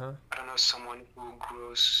or I don't know, someone who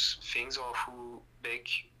grows things or who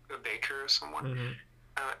a baker or someone,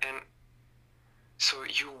 and so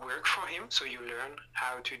you work for him, so you learn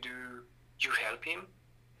how to do, you help him,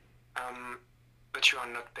 but you are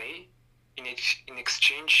not paid. In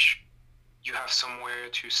exchange, you have somewhere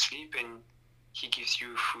to sleep and he gives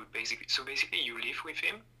you food basically. So basically you live with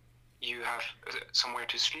him, you have somewhere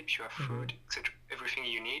to sleep, you have food, etc., everything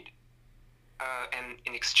you need, and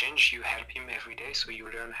in exchange you help him every day, so you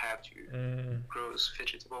learn how to grow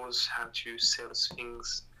vegetables, how to sell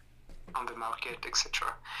things on the market,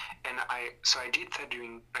 etc. And I did that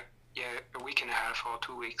during a week and a half or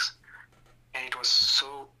 2 weeks, and it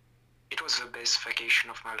was the best vacation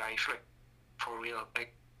of my life, like for real.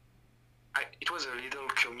 Like it was a little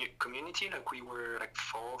community, like we were like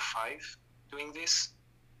 4 or 5 doing this,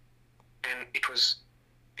 and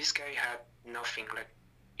this guy had nothing, like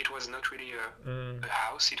it was not really a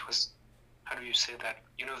house, it was, how do you say that,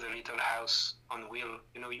 the little house on wheel,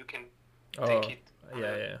 you can take it.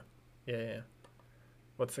 Yeah.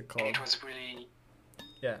 What's it called? And it was really,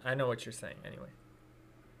 yeah, I know what you're saying anyway.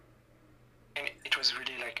 And it was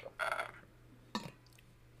really like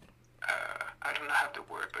I don't know how the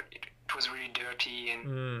word, but it was really dirty,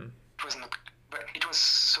 and it was not, but it was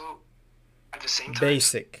so at the same time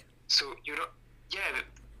basic. So you don't,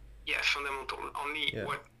 fundamental. Only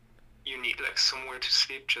what you need, like somewhere to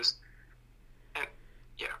sleep,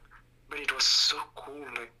 But it was so cool.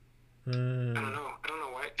 Like I don't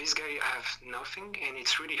know why this guy have nothing, and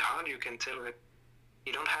it's really hard. You can tell that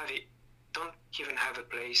he don't even have a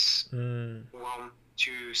place warm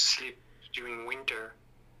to sleep during winter,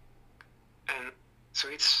 and so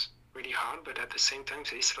it's really hard. But at the same time,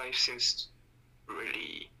 this life seems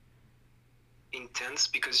really intense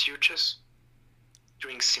because you're just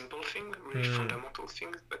doing simple things, really fundamental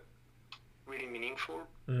things, but really meaningful.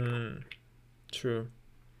 True.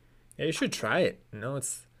 Yeah, you should try it.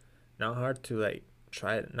 It's not hard to like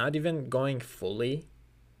try it. Not even going fully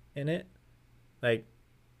in it. Like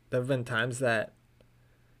there have been times that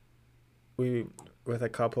we, with a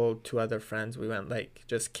couple, 2 other friends, we went like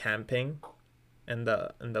just camping in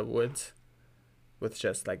the woods with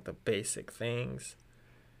just like the basic things.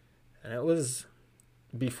 And it was,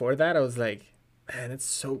 before that I was like, man, it's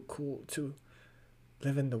so cool to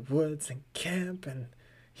live in the woods and camp, and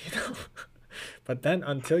but then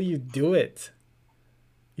until you do it,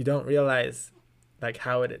 you don't realize like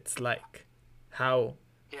how it's like, how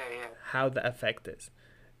the effect is.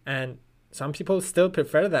 And some people still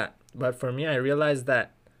prefer that, but for me, I realized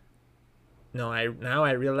that I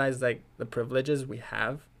realize like the privileges we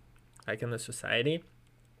have like in the society,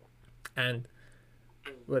 and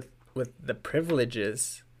with the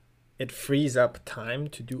privileges, it frees up time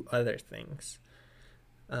to do other things.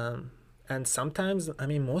 And sometimes,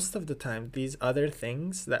 most of the time, these other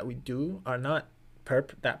things that we do are not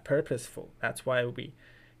that purposeful. That's why we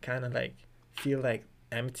kind of like feel like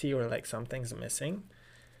empty or like something's missing.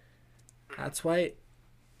 That's why,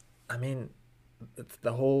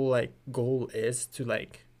 the whole like goal is to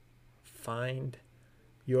like find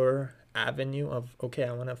your avenue of, okay,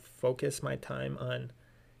 I want to focus my time on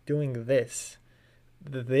doing this.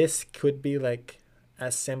 This could be like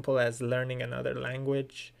as simple as learning another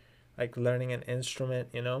language, like learning an instrument,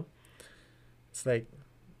 it's like,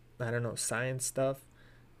 I don't know, science stuff.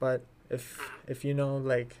 But if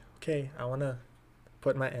like, okay, I want to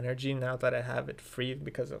put my energy, now that I have it free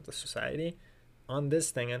because of the society, on this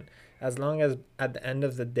thing, and as long as at the end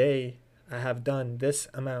of the day I have done this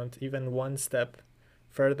amount, even one step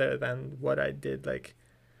further than what I did, like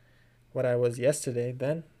what I was yesterday,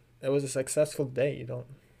 then it was a successful day. You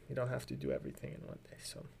don't have to do everything in one day.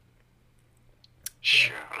 So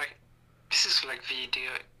sure, like this is like the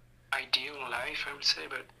ideal life, I would say,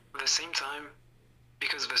 but at the same time,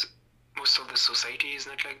 because most of the society is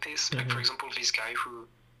not like this. Like for example, this guy who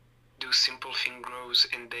do simple thing, grows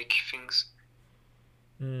and bake things,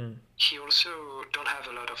 he also don't have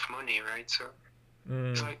a lot of money, right? So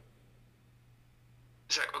it's like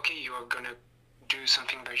okay, you are gonna do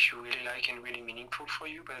something that you really like and really meaningful for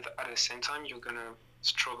you, but at the same time you're gonna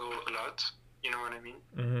struggle a lot. You know what I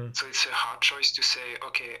mean? So it's a hard choice to say,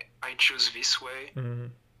 okay, I choose this way,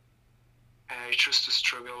 and I choose to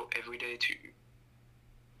struggle every day to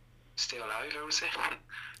stay alive, I would say,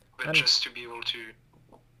 but just to be able to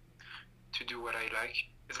do what I like.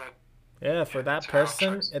 It's like, for that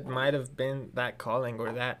person, it might have been that calling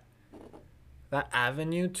or that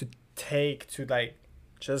avenue to take, to like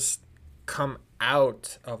just come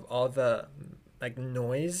out of all the like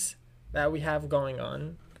noise that we have going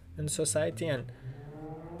on in society. And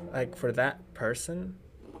like for that person,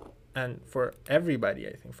 and for everybody,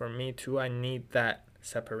 I think for me too, I need that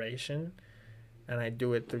separation, and I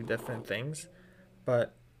do it through different things.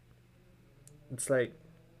 But it's like,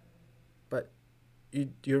 but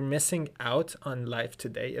you're missing out on life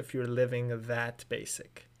today if you're living that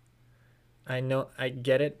basic. I know, I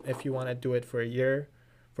get it if you want to do it for a year,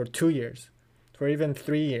 for 2 years, for even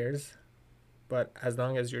 3 years, but as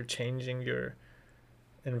long as you're changing your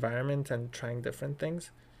environment and trying different things.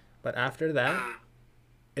 But after that,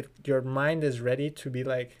 if your mind is ready to be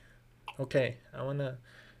like, okay, I want to,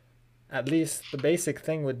 at least the basic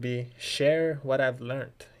thing would be share what I've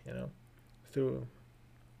learned, through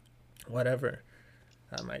whatever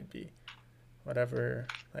that might be, whatever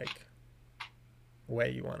like way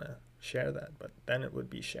you want to share that, but then it would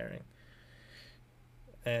be sharing.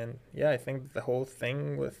 And yeah, I think the whole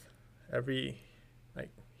thing with every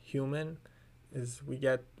like human is we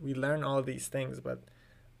learn all these things, but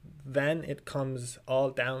then it comes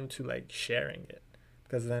all down to like sharing it,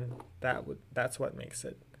 because then that's what makes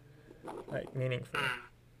it like meaningful.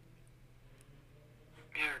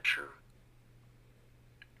 Yeah, true.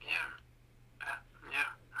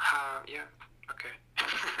 Yeah. Okay.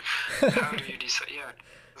 How do you decide?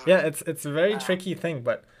 Yeah, it's a very tricky thing,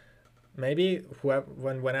 but maybe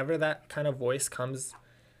whenever that kind of voice comes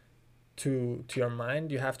to your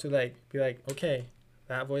mind, you have to like be like, okay,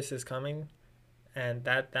 that voice is coming, and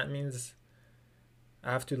that means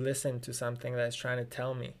I have to listen to something that's trying to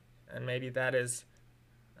tell me, and maybe that is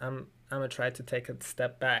I'm gonna try to take a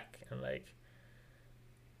step back and like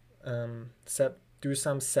do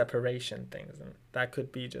some separation things, and that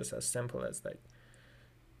could be just as simple as like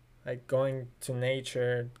going to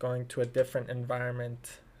nature, going to a different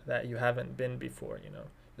environment that you haven't been before,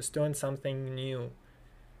 just doing something new,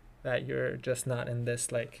 that you're just not in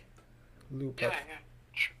this like loop of. Yeah,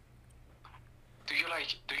 sure. Do you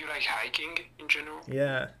like hiking in general?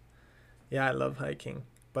 Yeah, I love hiking,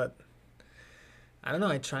 but I don't know,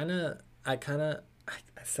 I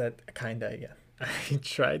said kinda again. I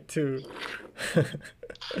tried to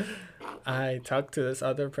I talked to this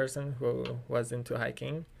other person who was into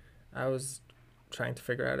hiking. I was trying to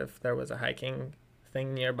figure out if there was a hiking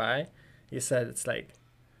thing nearby. He said it's like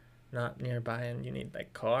not nearby and you need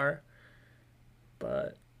like car.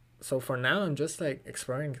 But so for now I'm just like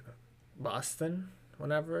exploring Boston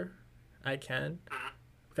whenever I can,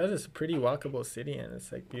 because it's a pretty walkable city and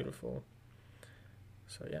it's like beautiful.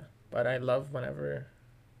 So yeah, but I love whenever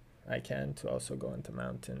I can to also go into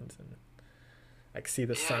mountains and like see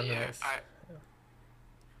the sunrise.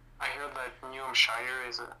 I heard that New Hampshire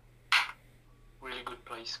is a really good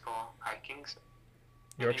place for hiking. So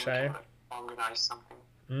Yorkshire? Can, like, organize something.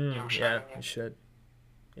 Yeah, you should.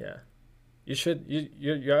 Yeah, you should.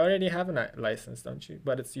 You already have a license, don't you?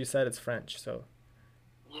 But you said it's French, so.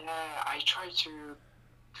 Yeah, I try to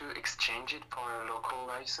exchange it for a local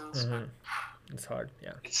license, but it's hard.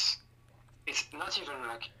 Yeah. It's not even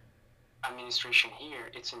like administration here.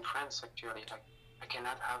 It's in France actually. Like I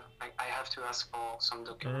cannot have I have to ask for some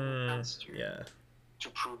documents to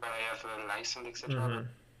prove that I have a license, etc.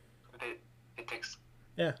 It takes.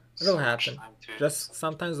 Yeah, it'll happen. Just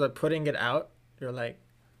sometimes by putting it out, you're like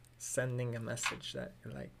sending a message that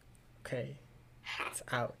you're like, okay, it's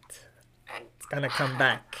out. It's gonna come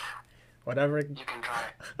back. Whatever. You can try.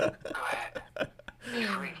 Go ahead. Be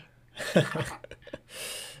free.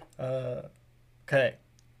 Okay.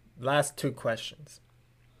 Last 2 questions.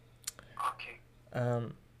 Okay.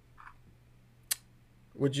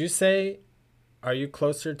 Would you say, are you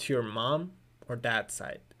closer to your mom or dad's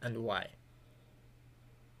side, and why?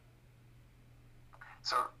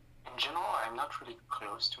 So in general, I'm not really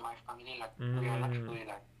close to my family. Like we are not really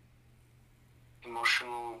like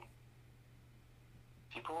emotional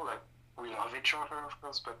people. Like we love each other, of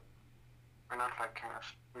course, but we're not like kind of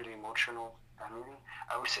really emotional family.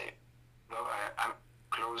 I would say, though, I'm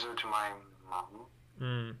closer to my mom.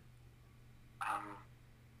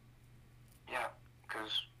 Yeah,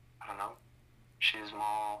 because I don't know, she's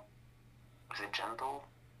more, is it gentle,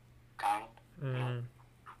 kind.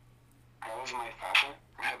 I love my father.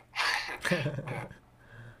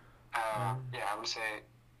 Yeah, I would say,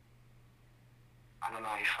 I don't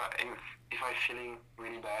know, if I'm feeling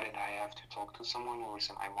really bad and I have to talk to someone, or is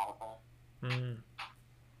it my mother?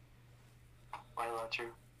 What about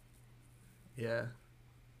you? Yeah.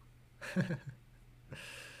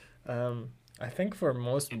 I think for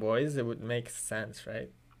most boys it would make sense,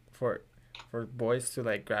 right? For boys to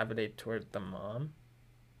like gravitate toward the mom.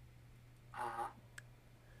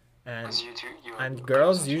 And you too, and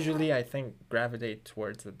girls usually, I think, gravitate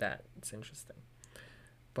towards the dad. It's interesting.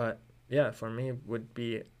 But yeah, for me it would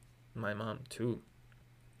be my mom too.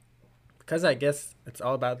 Because I guess it's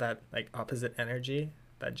all about that like opposite energy,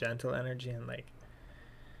 that gentle energy, and like,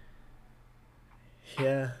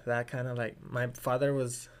 yeah, that kind of like, my father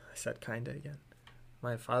was, I said kinda again.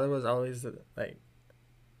 My father was always like,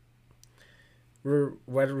 we're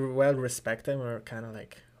well respected. We're kind of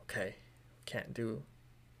like, okay,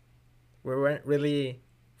 we weren't really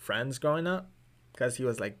friends growing up because he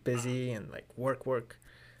was like busy and like work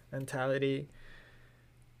mentality.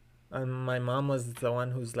 And my mom was the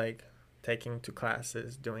one who's like taking to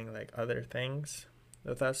classes, doing like other things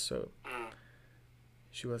with us. So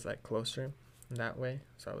she was like closer in that way.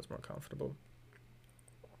 So I was more comfortable.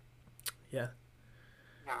 Yeah.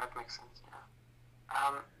 Yeah, that makes sense.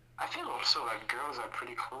 Yeah. I feel also like girls are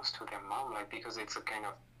pretty close to their mom, like because it's a kind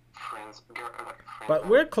of friends, girl, like friend. But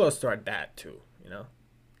we're close to our dad too, you know?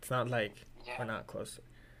 It's not like we're not close.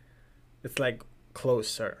 It's like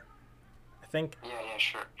closer. I think. Yeah,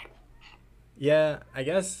 sure. Yeah, I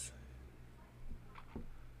guess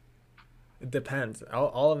it depends.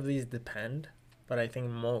 All of these depend, but I think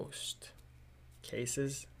most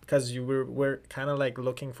cases, because we're kind of like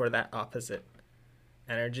looking for that opposite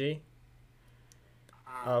energy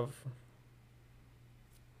of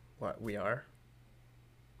what we are,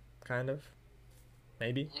 kind of.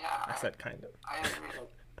 Maybe. Yeah, I said kind of. I agree.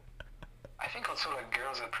 I think also like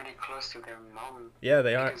girls are pretty close to their mom. Yeah,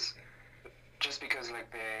 they are. Just because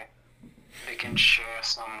like they can share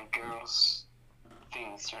some girls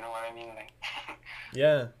things, you know what I mean? Like.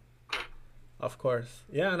 Yeah. Of course.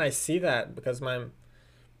 Yeah, and I see that because my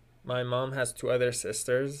mom has 2 other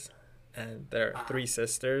sisters, and there are 3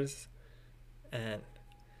 sisters, and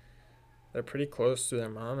they're pretty close to their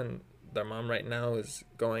mom, and their mom right now is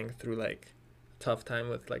going through like a tough time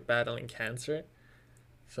with like battling cancer.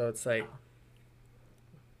 So it's like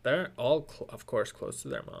they're all of course close to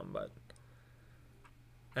their mom, but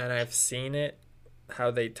and I've seen it how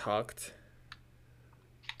they talked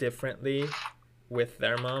differently with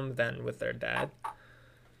their mom than with their dad.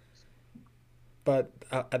 But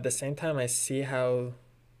at the same time, I see how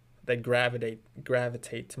they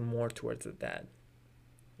gravitate more towards the dad,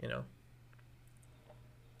 you know.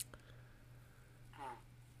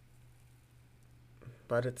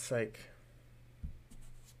 But it's like,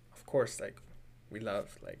 of course, like we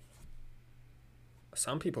love like.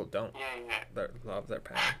 Some people don't love their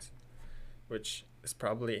parents, which is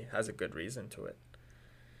probably has a good reason to it.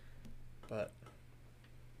 But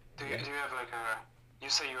do you have like you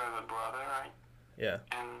say you have a brother, right? Yeah.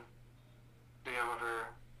 And do you have other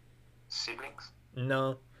siblings?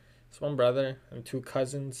 No, it's 1 brother and 2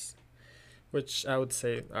 cousins, which I would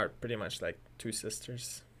say are pretty much like 2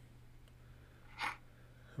 sisters.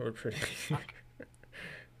 We're pretty.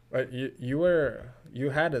 But you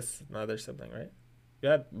had another sibling, right? You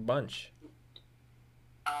had a bunch.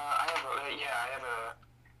 I have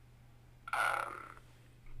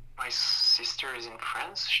my sister is in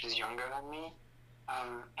France. She's younger than me.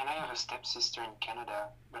 And I have a stepsister in Canada,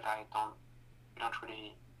 but we don't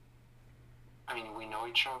really, I mean, we know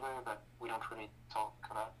each other, but we don't really talk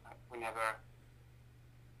about, like, we have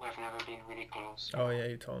never been really close. Oh yeah,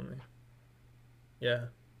 you told me. Yeah.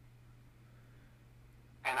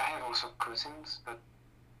 And I have also cousins, but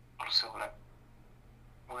also like,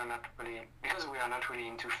 we're not really, because we are not really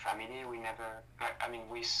into family, we never, like, I mean,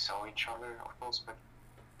 we saw each other, of course, but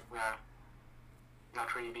we are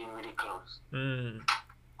not really being really close.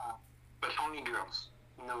 But only girls.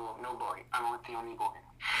 No boy. I'm not the only boy.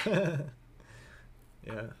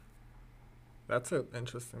 Yeah. That's an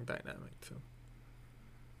interesting dynamic too.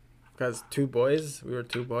 Because we were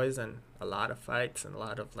 2 boys, and a lot of fights and a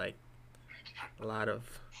lot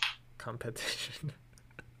of competition.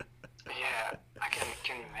 Yeah, I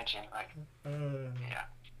can imagine. Like, yeah.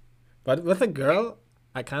 But with a girl,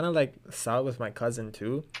 I kind of like saw it with my cousin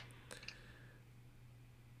too.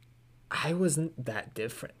 I wasn't that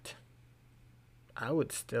different. I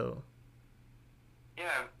would still.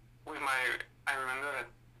 Yeah, I remember that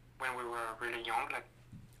when we were really young, like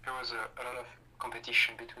there was a lot of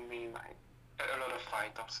competition between me and a lot of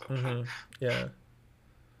fight also. Mm-hmm. Yeah.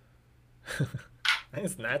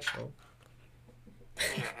 It's natural.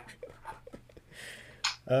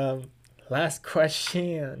 Yeah. Last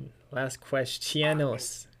question. Last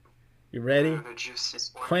questionos. You ready? The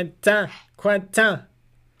juiciest one. Quentin.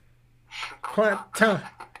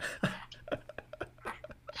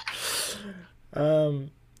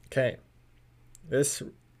 Okay.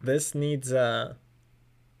 This needs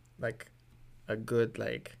like a good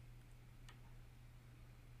like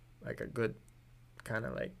a good kind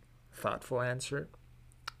of like thoughtful answer,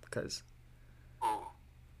 because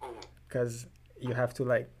you have to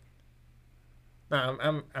like. No,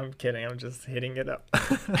 I'm kidding. I'm just hitting it up.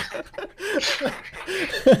 Too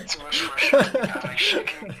much pressure. I'm like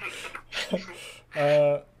shaking.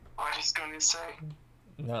 What is gonna say?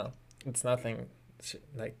 No, it's nothing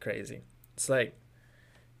like crazy. It's like,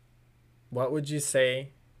 what would you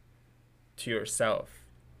say to yourself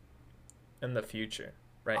in the future,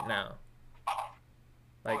 right now?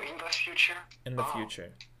 Like in the future? In the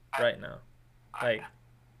future. right now. Like,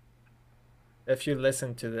 if you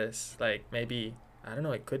listen to this, like maybe I don't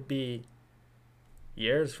know, it could be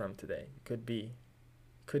years from today. It could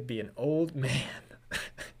be an old man.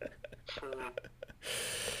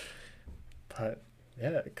 But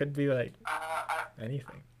yeah, it could be like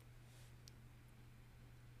anything.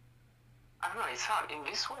 I don't know. It's hard in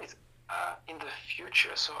this way. In the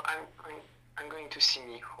future, so I'm going to see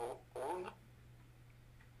me old.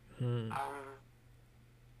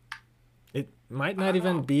 It might not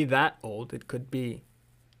even be that old. It could be,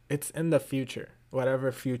 it's in the future.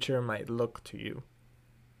 Whatever future might look to you.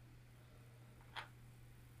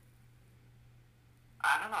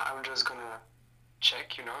 I don't know. I'm just gonna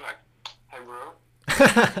check. Like, hey bro,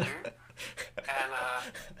 how are you? And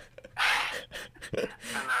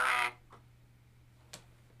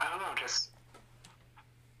I don't know. Just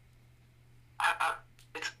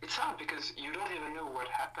it's hard because you don't even know what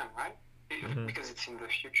happened, right? Because it's in the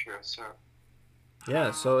future. So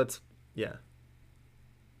yeah. So it's yeah.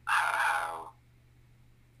 How?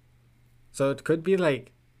 So it could be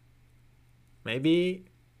like, maybe,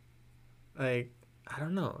 like, I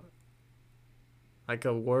don't know, like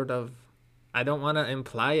a word of, I don't want to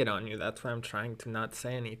imply it on you. That's why I'm trying to not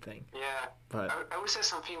say anything. Yeah. But I would say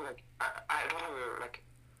something like I don't have a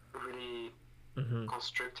really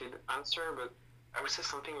constructed answer, but I would say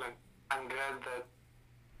something like, I'm glad that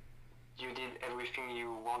you did everything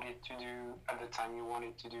you wanted to do at the time you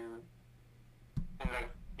wanted to do, and like,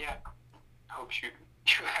 yeah, I hope you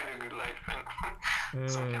had a good life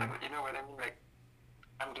and something like that. You know what I mean? Like,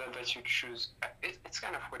 I'm glad that you choose. It's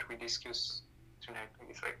kind of what we discussed tonight.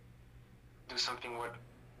 It's like, do something what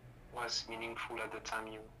was meaningful at the time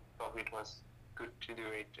you thought it was good to do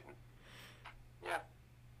it. And yeah.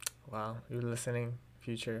 wow, you're listening,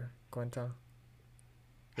 future Quentin.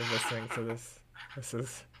 You're listening to this. This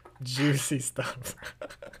is juicy stuff.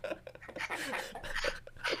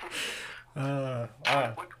 Wow.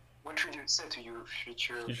 What should you say to your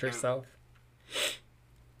Future self?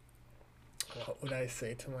 What would I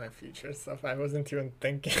say to my future self? I wasn't even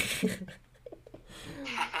thinking.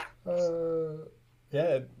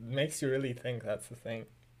 Yeah, it makes you really think. That's the thing.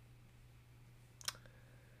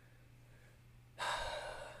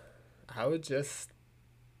 I would just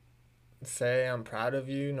say I'm proud of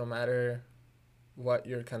you no matter what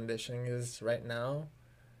your conditioning is right now.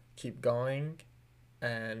 Keep going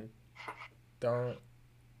and don't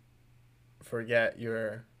forget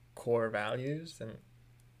your core values and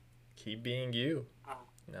keep being you.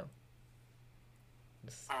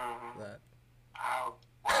 Just that. Wow.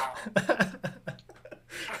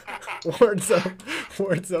 words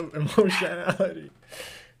of emotionality.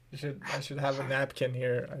 I should have a napkin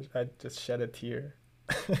here. I just shed a tear.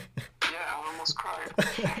 Yeah, I almost cried.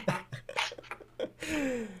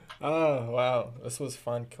 Oh wow, this was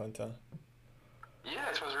fun, Quentin. Yeah,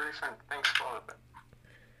 it was really fun. Thanks for the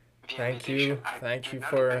Thank you. invitation. Thank you I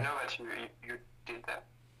for. know that you did that.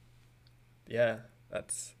 Yeah,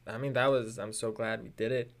 I'm so glad we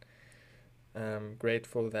did it. I'm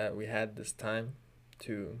grateful that we had this time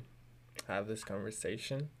to have this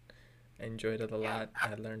conversation. I enjoyed it a lot.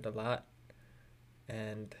 I learned a lot,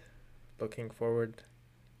 and looking forward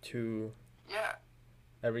to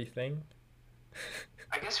everything.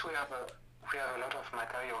 I guess we have a lot of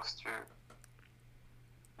materials to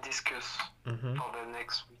discuss for the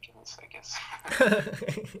next weekends, I guess.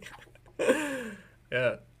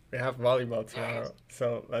 Yeah, we have volleyball tomorrow,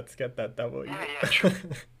 so let's get that W. Yeah, true.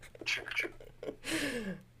 True.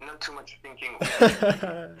 Not too much thinking.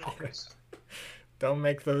 Focus. Don't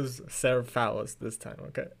make those serve fouls this time,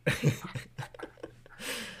 okay?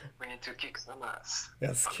 We need to kick some ass.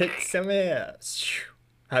 Yes, kick some ass.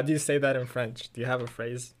 How do you say that in French? Do you have a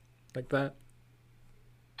phrase like that?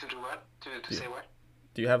 To do what? To say what?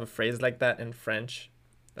 Do you have a phrase like that in French?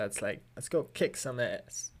 That's like, let's go kick some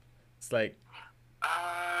ass. It's like.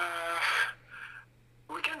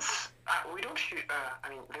 We don't. I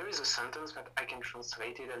mean, there is a sentence that I can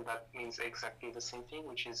translate it, and that means exactly the same thing,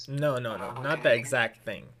 which is. No, not the exact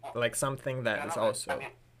thing. Like something that is also.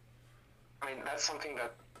 I mean, that's something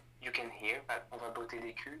that you can hear. That on va botter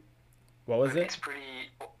des culs. What was it? It's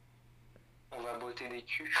pretty. On va botter des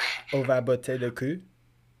culs. On va botter le cul.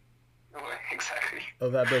 Ouais, exactly.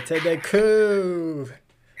 On va botter des coups.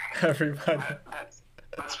 Everybody.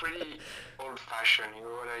 That's pretty old-fashioned. You know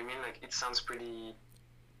what I mean? Like, it sounds pretty.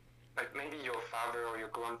 Like, maybe your father or your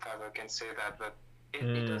grandfather can say that, but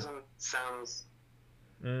it doesn't sound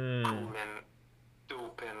cool and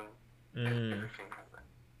dope and everything like that.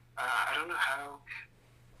 I don't know how.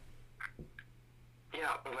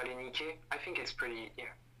 Yeah, on va les niquer. I think it's pretty.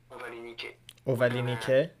 Yeah, on va les niquer. On va les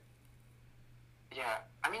niquer. Yeah,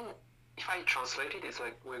 I mean, if I translate it, it's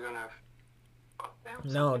like we're gonna fuck them.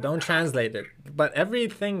 No, something don't like that. translate it. But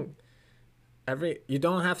you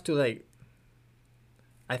don't have to like.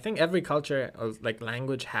 I think every culture or like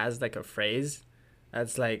language has like a phrase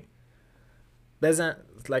that's like bezan,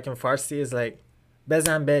 like in Farsi is like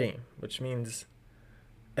bezan berim, which means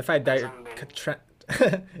if I Bezan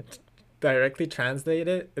berim. directly translate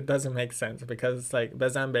it, it doesn't make sense because it's like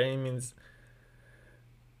bezan berim means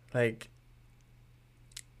like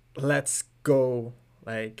let's go,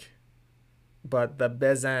 like, but the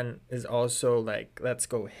bezan is also like let's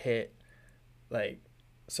go hit, like,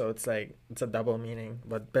 so it's like it's a double meaning.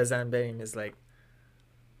 But bezan berim is like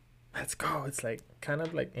let's go. It's like kind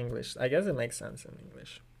of like English. I guess it makes sense in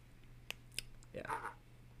English. Yeah,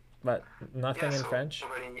 but nothing Yeah, in so French. on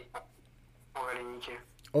va les niquer.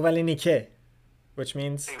 On va les niquer, which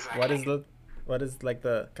means Exactly. what is like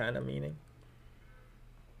the kind of meaning?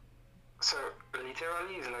 So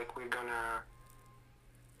literally, it's like we're gonna.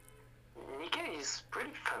 Nique is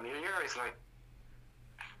pretty familiar. It's like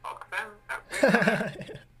fuck them.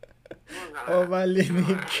 On va les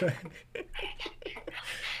niquer.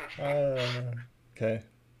 Okay,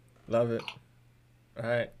 love it. All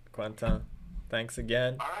right, Quentin, thanks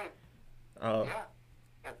again. All right. I'll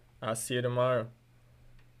Yeah. I'll see you tomorrow.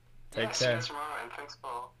 Yeah, Take see you care. tomorrow, and thanks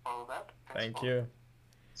for all that. Thanks Thank for you.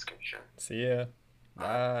 Description. See ya. All right,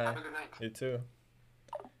 Bye. have a good night. You too.